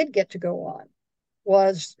trip I did get to go on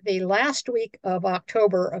was the last week of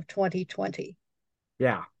October of 2020,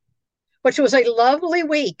 Yeah. which was a lovely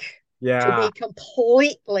week to Yeah. be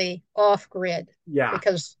completely off grid, Yeah.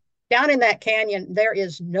 because down in that canyon, there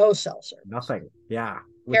is no cell service. Nothing. Yeah.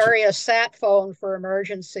 Which is Carry a sat phone for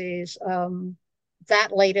emergencies.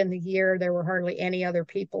 That late in the year, there were hardly any other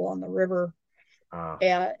people on the river. uh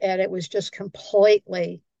And it was just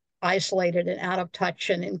completely isolated and out of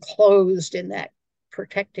touch and enclosed in that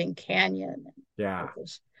protecting canyon. yeah. It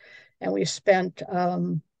was, and we spent,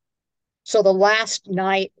 so the last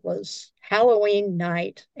night was Halloween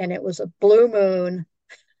night, and it was a blue moon.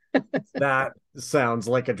 That sounds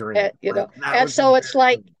like a dream. Like that And would be so it's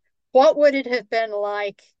like, what would it have been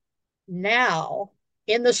like now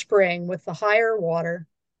in the spring with the higher water?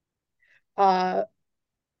 Uh,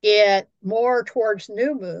 it more towards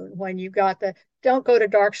new moon, when you got the don't go to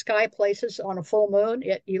dark sky places on a full moon,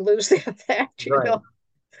 you lose the effect, right.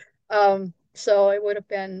 So it would have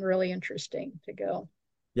been really interesting to go.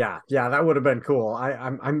 Yeah, yeah, that would have been cool.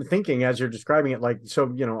 I'm thinking as you're describing it, like so,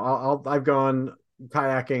 I've gone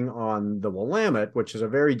kayaking on the Willamette, which is a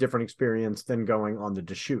very different experience than going on the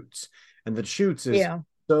Deschutes. And the Deschutes is Yeah,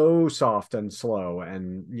 so soft and slow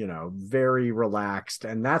and very relaxed.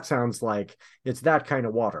 And that sounds like it's that kind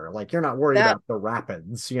of water. Like you're not worried that about the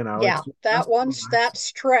rapids, it's yeah, that just one's that relaxing.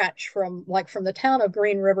 stretch from the town of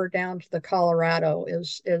Green River down to the Colorado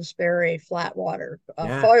is very flat water.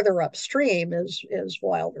 Yeah, Farther upstream is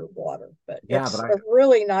wilder water, but yeah, but it's a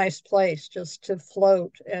really nice place just to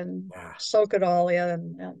float and yeah. soak it all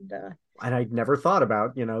in. And And I'd never thought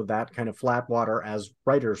about, that kind of flat water as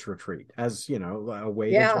writer's retreat, as, a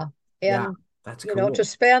way to just, yeah, yeah, and that's to cool.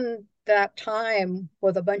 spend that time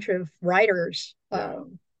with a bunch of writers, Yeah.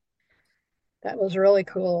 that was really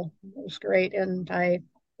cool. It was great, and it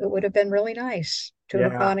would have been really nice to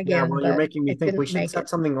have Yeah. gone Yeah. again, Well, you're but making me it think we didn't should make set it.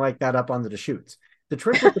 something like that up on the Deschutes. The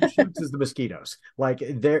trick with the Deschutes is the mosquitoes. Like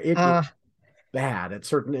it's Uh, bad at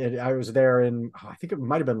I was there in, I think it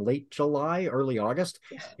might have been late July, early August.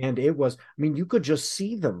 And it was, I mean, you could just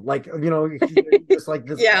see them like, just like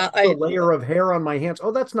this yeah, extra layer of hair on my hands.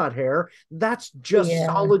 Oh, that's not hair. That's just yeah,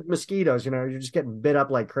 solid mosquitoes. You're just getting bit up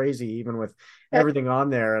like crazy, even with uh, everything on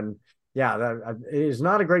there. And yeah, it is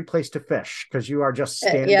not a great place to fish because you are just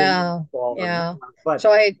standing in the yeah, water. yeah. But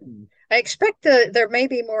So I expect there may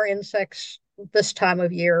be more insects this time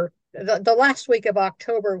of year. The last week of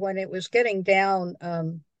October, when it was getting down,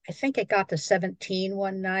 I think it got to 17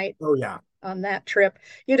 one night oh yeah. on that trip.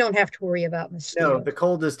 You don't have to worry about No, mosquitoes. the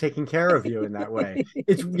cold is taking care of you in that way.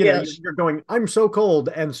 It's, Yes. you're going, I'm so cold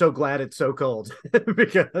and so glad it's so cold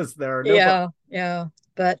because there are no bugs. Yeah, yeah.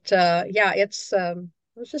 But yeah, it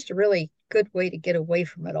was just a really good way to get away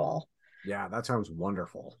from it all. Yeah, that sounds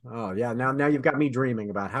wonderful. Oh, yeah. Now you've got me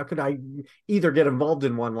dreaming about how could I either get involved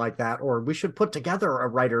in one like that or we should put together a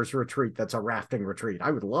writer's retreat that's a rafting retreat.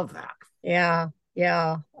 I would love that. Yeah,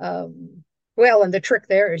 yeah. Well, and the trick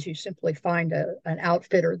there is you simply find an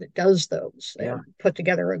outfitter that does those Yeah. and put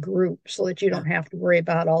together a group so that you Yeah. don't have to worry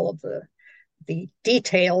about all of the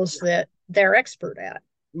details that they're expert at.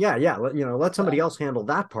 Yeah, yeah. Let somebody So, else handle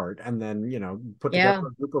that part and then, put together yeah,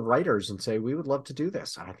 a group of writers and say, we would love to do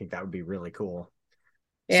this. I think that would be really cool.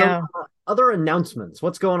 So, yeah. other announcements.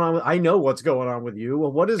 What's going on? I know what's going on with you.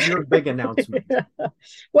 Well, what is your big announcement?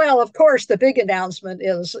 Well, of course, the big announcement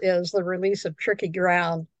is the release of Tricky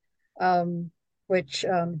Ground, um, which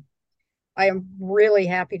I am really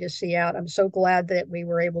happy to see out. I'm so glad that we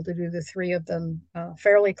were able to do the three of them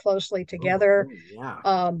fairly closely together.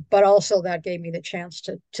 Yeah. But also that gave me the chance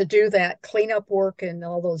to do that cleanup work and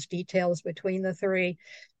all those details between the three.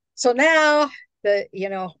 So now the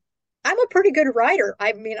I'm a pretty good writer.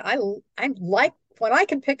 I mean, I'm like when I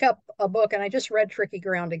can pick up a book, and I just read Tricky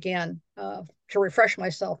Ground again to refresh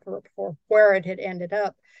myself for where it had ended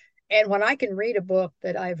up. And when I can read a book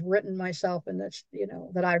that I've written myself and that's,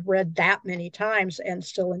 that I've read that many times and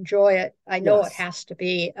still enjoy it, I know it Yes. has to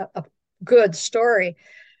be a good story.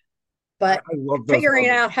 But I love those figuring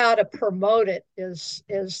moments. out how to promote it is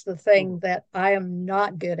the thing that I am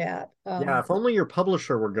not good at. Yeah, if only your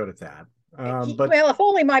publisher were good at that. But Well, if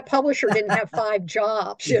only my publisher didn't have five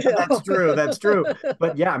jobs, yeah, that's true. That's true.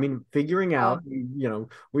 But yeah, I mean, figuring out, um,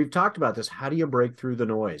 we've talked about this. How do you break through the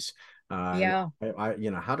noise? yeah,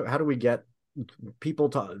 How do we get people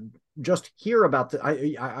to just hear about the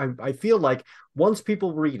I feel like once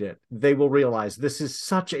people read it, they will realize this is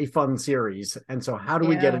such a fun series. And so how do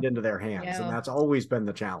we get yeah, it into their hands? And yeah. that's always been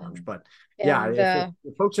the challenge. Um, But yeah, and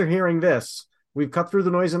if folks are hearing this, we've cut through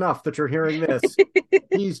the noise enough that you're hearing this.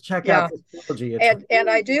 Please check out yeah, this trilogy. It's and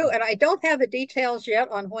I really do, good. and I don't have the details yet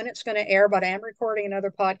on when it's going to air, but I am recording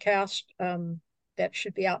another podcast that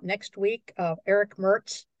should be out next week. Eric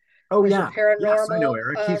Mertz, Oh who's a yeah. Yes, I know paranormal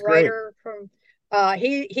Eric. He's great. writer from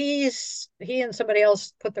he and somebody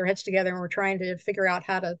else put their heads together and were trying to figure out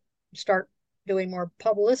how to start doing more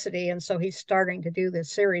publicity, and so he's starting to do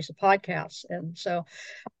this series of podcasts, and so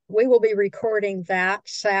we will be recording that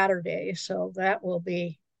Saturday, so that will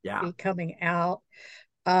Yeah. be coming out.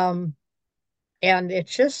 um and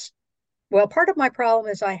it's just, well, part of my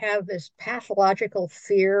problem is I have this pathological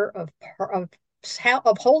fear of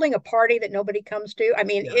holding a party that nobody comes to. I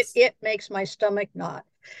mean, it Yes. it makes my stomach knot.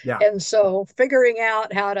 Yeah. And so figuring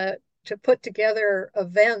out how to put together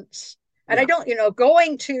events, and I Yeah. don't,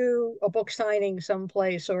 going to a book signing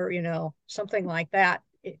someplace or, something like that,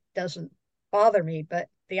 it doesn't bother me, but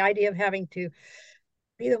the idea of having to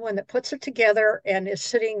be the one that puts it together and is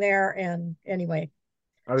sitting there, and anyway,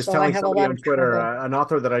 I was so I telling have a somebody lot on of Twitter, trouble. an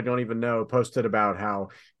author that I don't even know posted about how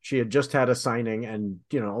she had just had a signing and,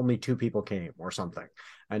 only two people came or something.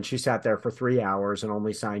 And she sat there for 3 hours and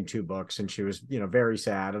only signed two books. And she was, very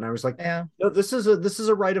sad. And I was like, Yeah, no, this is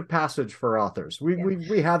a rite of passage for authors. We, yeah.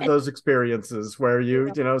 we have And those experiences where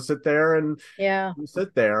yeah, sit there and yeah. you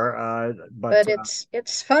sit there. But But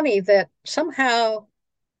it's funny that somehow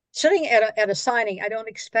sitting at a signing, I don't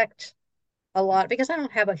expect a lot because I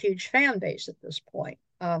don't have a huge fan base at this point.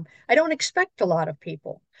 I don't expect a lot of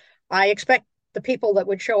people. I expect the people that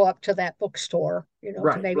would show up to that bookstore, to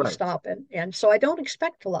right, maybe right. stop and so I don't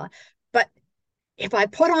expect a lot. But if I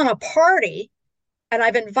put on a party and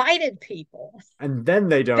I've invited people, And then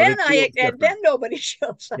they don't, it feels and different. then nobody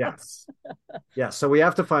shows up. Yes. Yeah, so we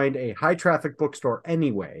have to find a high traffic bookstore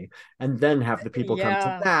anyway, and then have the people come to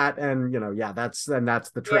Yeah. that. And yeah, that's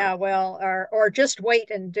the trick. Yeah, well, or just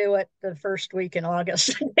wait and do it the first week in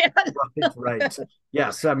August. Right, right.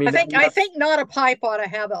 Yes, I I mean think I that's think Not a Pipe ought to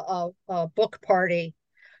have a book party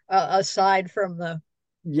aside from the,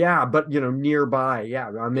 yeah, but nearby,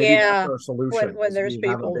 yeah, maybe that's yeah, our solution when is there's we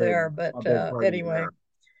have a people big there. But a big party anyway, there.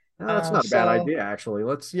 No, that's not a bad so idea actually.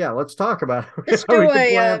 Let's talk about just how we do can a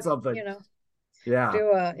plan something. Yeah,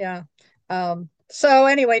 do a yeah. So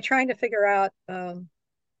anyway, trying to figure out and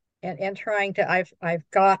trying to I've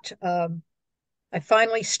got I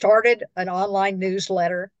finally started an online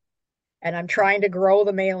newsletter, and I'm trying to grow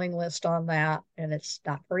the mailing list on that. And it's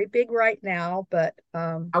not very big right now, but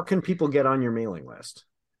how can people get on your mailing list?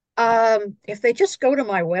 if they just go to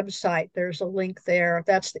my website, there's a link there.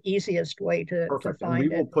 That's the easiest way to Perfect. And we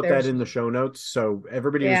find will it. put that There's, in the show notes. So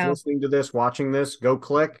everybody who's yeah, listening to this, watching this, go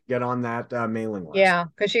click, get on that mailing list. yeah,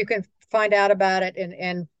 because you can find out about it,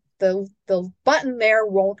 and the button there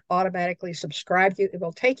won't automatically subscribe you. It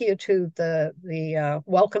will take you to the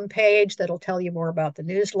welcome page that'll tell you more about the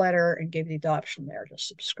newsletter and give you the option there to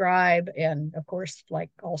subscribe. And of course,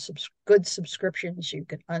 like all good subscriptions, you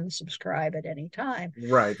can unsubscribe at any time.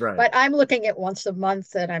 Right, right. But I'm looking at once a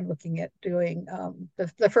month, and I'm looking at doing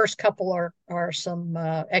the first couple are some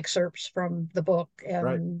excerpts from the book,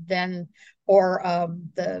 Right. and then or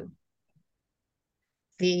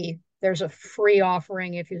the there's a free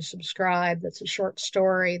offering if you subscribe. That's a short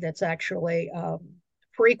story that's actually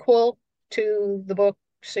prequel to the book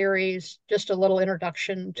series, just a little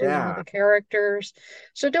introduction to one of Yeah. the characters.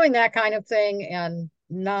 So doing that kind of thing and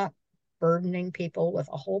not burdening people with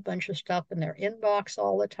a whole bunch of stuff in their inbox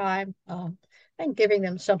all the time, and giving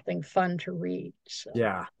them something fun to read. So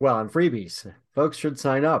Yeah. Well, and freebies. Folks should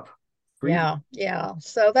sign up. Yeah, yeah.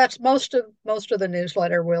 So that's most of the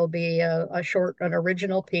newsletter will be a short, an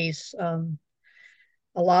original piece.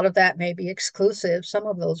 A lot of that may be exclusive. Some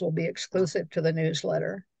of those will be exclusive to the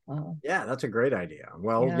newsletter. Yeah, that's a great idea.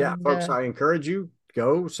 Well, yeah, And folks, I encourage you,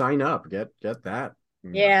 go sign up, get that.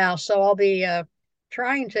 Yeah, so I'll be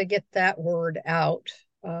trying to get that word out.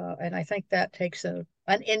 And I think that takes an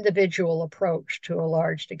individual approach to a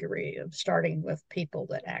large degree of starting with people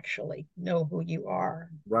that actually know who you are.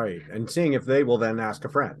 Right. And seeing if they will then ask a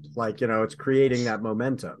friend. Like, it's creating that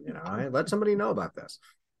momentum, I let somebody know about this.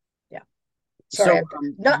 Yeah. Sorry, So do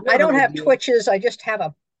you I have an don't have idea? twitches. I just have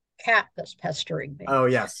a cat that's pestering me. Oh,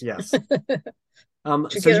 yes, yes.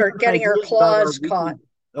 She So gets you her have an getting her idea about our claws weekly. caught.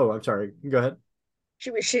 Oh, I'm sorry. Go ahead.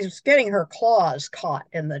 She's getting her claws caught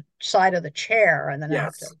in the side of the chair, and then I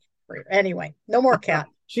have to. Yes. Anyway, no more cat.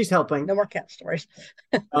 She's helping. No more cat stories.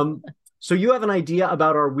 Um, so you have an idea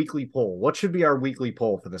about our weekly poll. What should be our weekly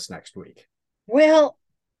poll for this next week? Well,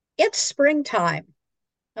 it's springtime.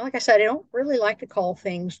 Like I said, I don't really like to call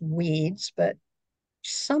things weeds, but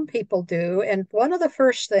some people do. And one of the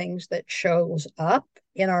first things that shows up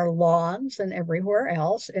in our lawns and everywhere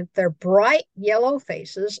else, and their bright yellow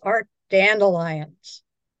faces, are dandelions.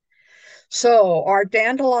 So, are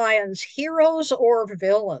dandelions heroes or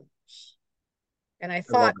villains? And I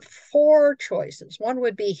I love thought four choices. One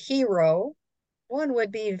would be hero, one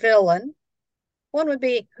would be villain, one would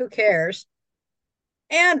be who cares,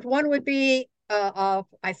 and one would be I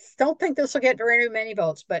don't think this will get very many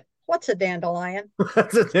votes, but what's a dandelion? it.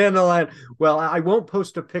 That's a dandelion. Well, I won't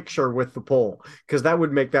post a picture with the poll because that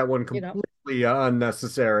would make that one You know, completely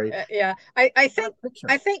unnecessary. yeah. I Got a think picture.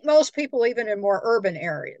 I think most people, even in more urban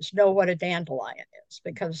areas, know what a dandelion is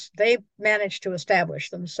because they managed to establish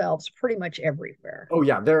themselves pretty much everywhere. Oh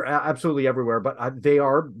yeah, they're absolutely everywhere, but they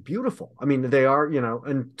are beautiful. I mean, they are,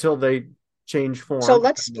 until they change So form.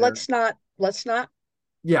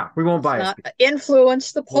 Yeah, we won't let's bias not people.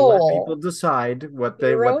 influence the We'll let people poll. decide what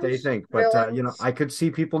they Heroes, think. But villains. I could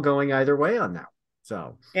see people going either way on that.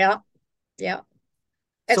 So Yeah, yeah.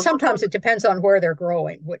 And so let's sometimes it depends on where they're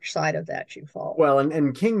growing, which side of that you follow. well,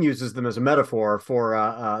 and King uses them as a metaphor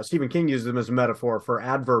for Stephen King uses them as a metaphor for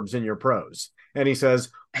adverbs in your prose, and he says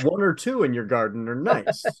one or two in your garden are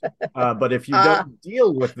nice, but if you Ah, don't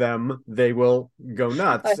deal with them, they will go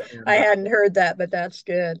nuts. I And hadn't heard that, but that's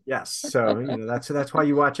good. yes, so that's why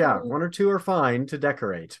you watch out. One or two are fine to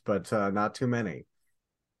decorate, but not too many.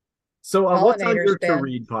 So what's on Pollinators, your to Ben.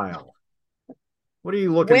 read pile? What are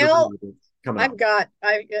you looking to Well, read coming I've up? got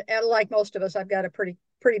I and like most of us, I've got a pretty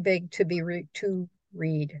big to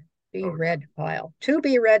read be Oh yeah, read pile. To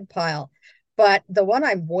be read pile. But the one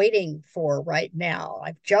I'm waiting for right now,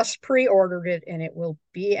 I've just pre-ordered it and it will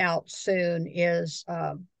be out soon, is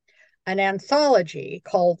an anthology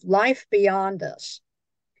called Life Beyond Us.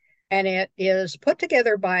 And it is put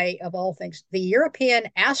together by, of all things, the European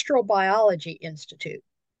Astrobiology Institute.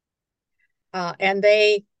 And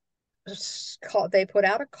they put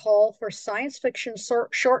out a call for science fiction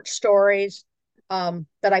short stories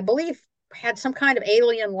that I believe had some kind of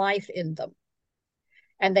alien life in them.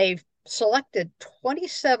 And they've selected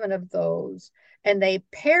 27 of those and they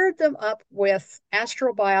paired them up with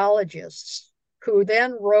astrobiologists who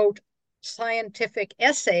then wrote scientific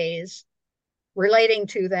essays relating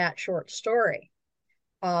to that short story.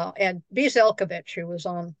 And B. Zelkovich, who was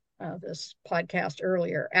on this podcast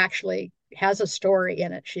earlier, actually has a story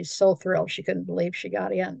in it. She's so thrilled she couldn't believe she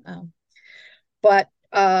got in. But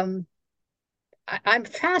I'm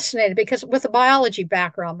fascinated because with a biology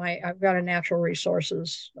background, I've got a natural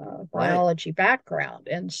resources right. biology background,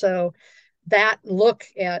 and so that look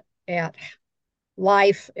at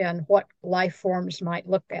life and what life forms might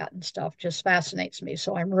look at and stuff just fascinates me.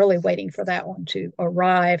 So I'm really waiting for that one to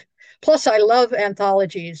arrive. Plus, I love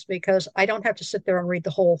anthologies because I don't have to sit there and read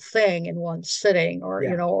the whole thing in one sitting, or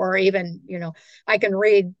Yeah, or even I can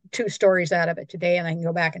read two stories out of it today, and I can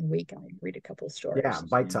go back in a week and read a couple of yeah, stories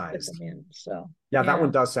bite and fit sized. them in. So Yeah, that one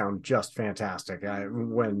yeah. does sound just fantastic.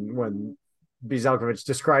 When Bizelkovich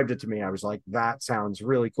described it to me, I was like, that sounds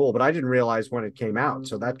really cool. But I didn't realize when it came out.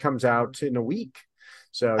 So that comes out in a week.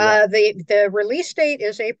 So yeah, The release date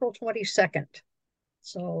is April 22nd.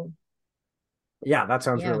 So yeah, that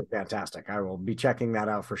sounds yeah. really fantastic. I will be checking that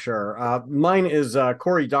out for sure. Mine is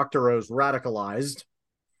Cory Doctorow's Radicalized,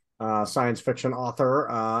 science fiction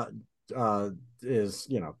author. Is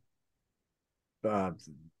uh,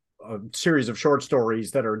 a series of short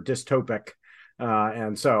stories that are dystopic.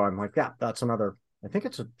 And so I'm like, yeah, that's another. I think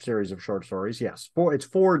it's a series of short stories. Yes, it's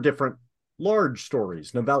four different large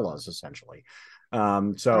stories, novellas essentially. So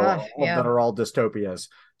that Yeah. are all dystopias.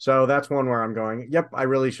 So that's one where I'm going, yep, I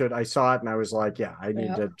really should. I saw it and I was like, yeah, I need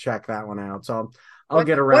Yeah. to check that one out. So I'll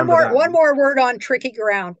get One around to more that. one more word on tricky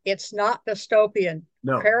ground. It's not dystopian.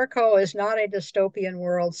 No. Carico is not a dystopian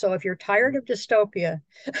world. So if you're tired of dystopia,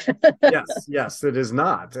 Yes, yes, it is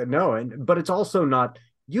not. No, and but it's also not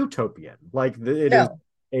utopian. Like it is no,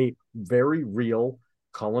 a very real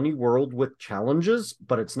colony world with challenges,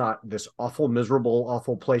 but it's not this awful, miserable,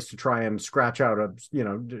 awful place to try and scratch out a,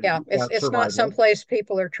 yeah, it's not survival. someplace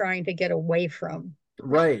people are trying to get away from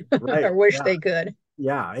Right, right. or wish Yeah. they could.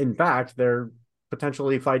 Yeah. In fact, they're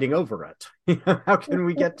potentially fighting over it. How can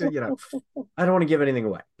we get to, I don't want to give anything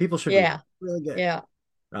away. People should read it. Yeah, Really good. yeah.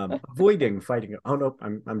 Avoiding fighting. Oh no,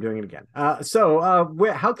 I'm doing it again.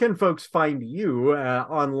 How can folks find you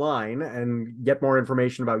online and get more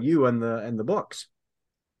information about you and the books?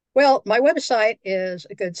 Well, my website is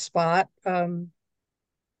a good spot,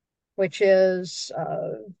 which is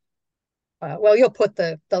well, you'll put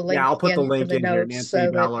the Yeah, link I'll put the in link the in here. notes Nancy so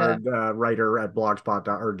that Ballard, writer at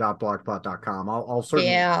blogspot.com. I'll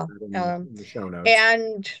certainly yeah. put that in the show notes.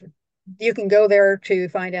 And you can go there to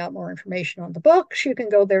find out more information on the books. You can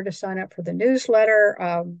go there to sign up for the newsletter.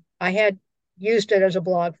 I had used it as a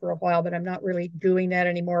blog for a while, but I'm not really doing that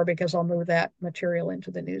anymore because I'll move that material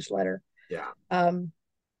into the newsletter. Yeah.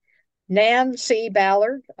 Nan C.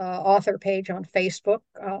 Ballard, author page on Facebook.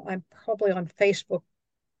 I'm probably on Facebook.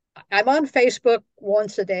 I'm on Facebook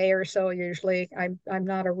once a day or so usually. I'm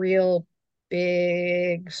not a real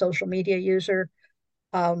big social media user.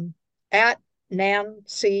 At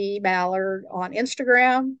Nancy Ballard on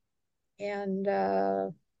Instagram, and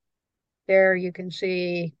there you can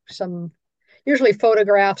see some usually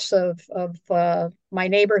photographs of my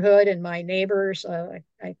neighborhood and my neighbors.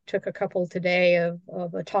 I took a couple today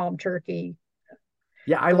of a tom turkey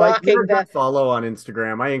Yeah, I like you're blocking a good the follow on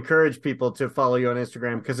Instagram. I encourage people to follow you on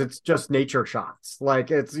Instagram because it's just nature shots. Like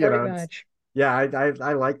pretty it's much. yeah,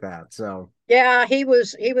 I like that. So Yeah, he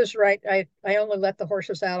was right. I only let the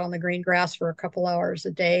horses out on the green grass for a couple hours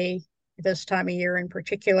a day this time of year in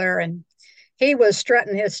particular, and he was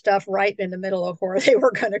strutting his stuff right in the middle of where they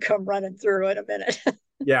were going to come running through in a minute.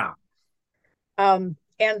 yeah.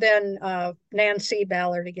 And then Nancy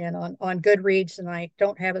Ballard again on Goodreads, and I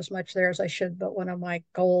don't have as much there as I should, but one of my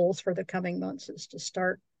goals for the coming months is to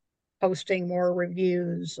start posting more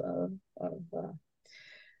reviews of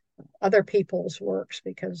other people's works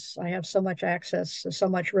because I have so much access to so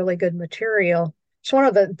much really good material. It's one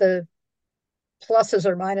of the pluses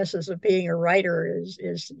or minuses of being a writer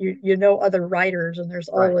is you know other writers and there's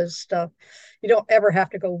Right. always stuff. You don't ever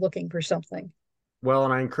have to go looking for something. Well,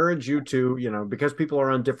 and I encourage you to, because people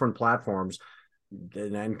are on different platforms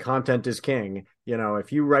and content is king,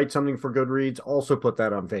 if you write something for Goodreads, also put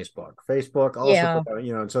that on Facebook. Facebook also Yeah, put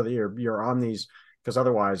that, so that you're on these because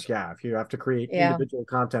otherwise, yeah, if you have to create yeah, individual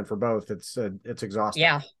content for both, it's exhausting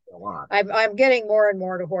yeah. a lot. I'm getting more and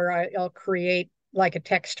more to where I'll create like a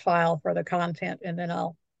text file for the content and then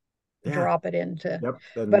I'll Yeah. drop it into. Yep.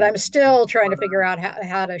 But And I'm still trying to figure out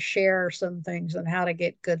how to share some things and how to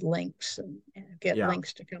get good links and get yeah.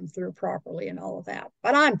 links to come through properly and all of that.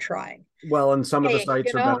 But I'm trying. Well, and some of the Hey,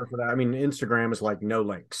 sites are better for that. I mean, Instagram is like no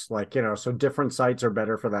links, like, so different sites are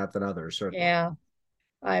better for that than others, certainly. yeah,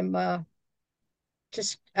 I'm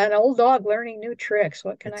just an old dog learning new tricks.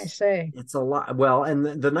 What can I It's say? it's a lot. Well, and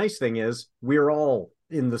the nice thing is we're all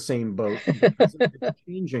in the same boat because it's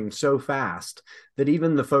changing so fast that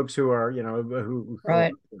even the folks who are, who are,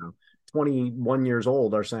 Right. 21 years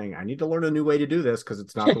old are saying, I need to learn a new way to do this because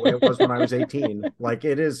it's not the way it was when I was 18. Like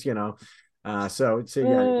it is, yeah, Uh,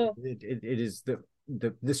 it is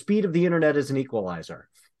the speed of the internet is an equalizer.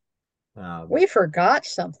 Um, we forgot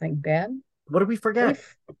something, Ben. what did we We forget?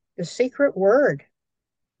 the secret word.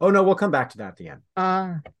 Oh no, we'll come back to that at the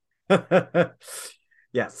Ah, end.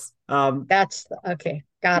 Yes. okay.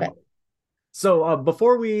 Got it. So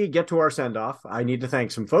before we get to our send off, I need to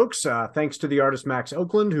thank some folks. Thanks to the artist Max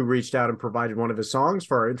Oakland, who reached out and provided one of his songs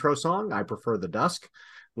for our intro song, I Prefer the Dusk.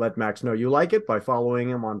 Let Max know you like it by following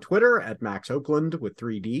him on Twitter at Max Oakland with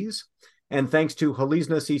 3Ds. And thanks to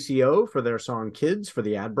Halizna CCO for their song Kids for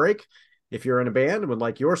the ad break. If you're in a band and would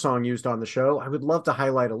like your song used on the show, I would love to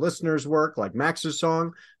highlight a listener's work like Max's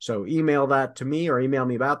song. So email that to me or email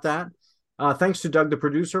me about that. Thanks to Doug, the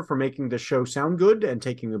producer, for making the show sound good and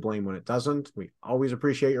taking the blame when it doesn't. We always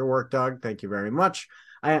appreciate your work, Doug. Thank you very much.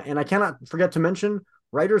 And I cannot forget to mention,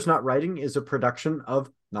 Writers Not Writing is a production of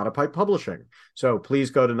Not a Pipe Publishing. So please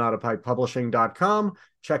go to notapikepublishing.com,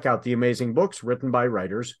 check out the amazing books written by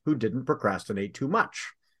writers who didn't procrastinate too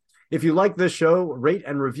much. If you like this show, rate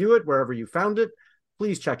and review it wherever you found it.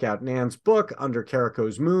 Please check out Nan's book, Under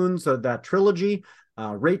Carico's Moons, that trilogy.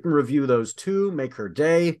 Rate and review those two, make her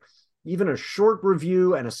day. Even a short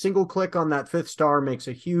review and a single click on that 5th star makes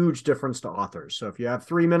a huge difference to authors. So if you have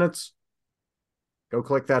 3 minutes, go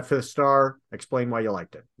click that 5th star, explain why you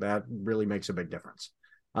liked it. That really makes a big difference.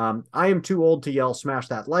 I am too old to yell smash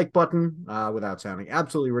that like button without sounding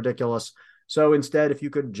absolutely ridiculous. So instead, if you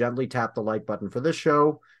could gently tap the like button for this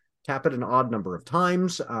show, tap it an odd number of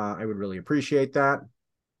times. I would really appreciate that.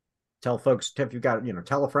 Tell folks if you've got,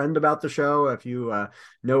 tell a friend about the show. If you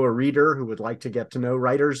know a reader who would like to get to know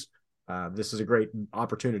writers, this is a great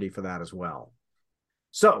opportunity for that as well.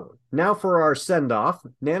 So now for our send-off,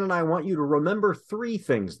 Nan and I want you to remember 3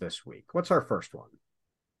 things this week. What's our first one?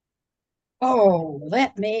 Oh,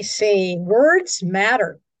 let me see. Words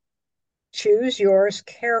matter. Choose yours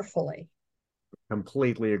carefully.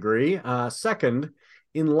 Completely agree. Second,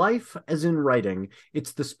 in life as in writing,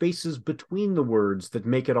 it's the spaces between the words that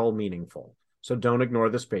make it all meaningful. So don't ignore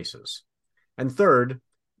the spaces. And third,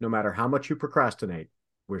 no matter how much you procrastinate,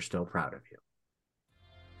 we're still proud of you.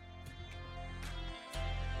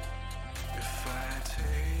 If I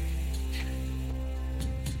take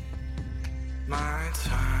my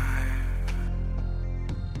time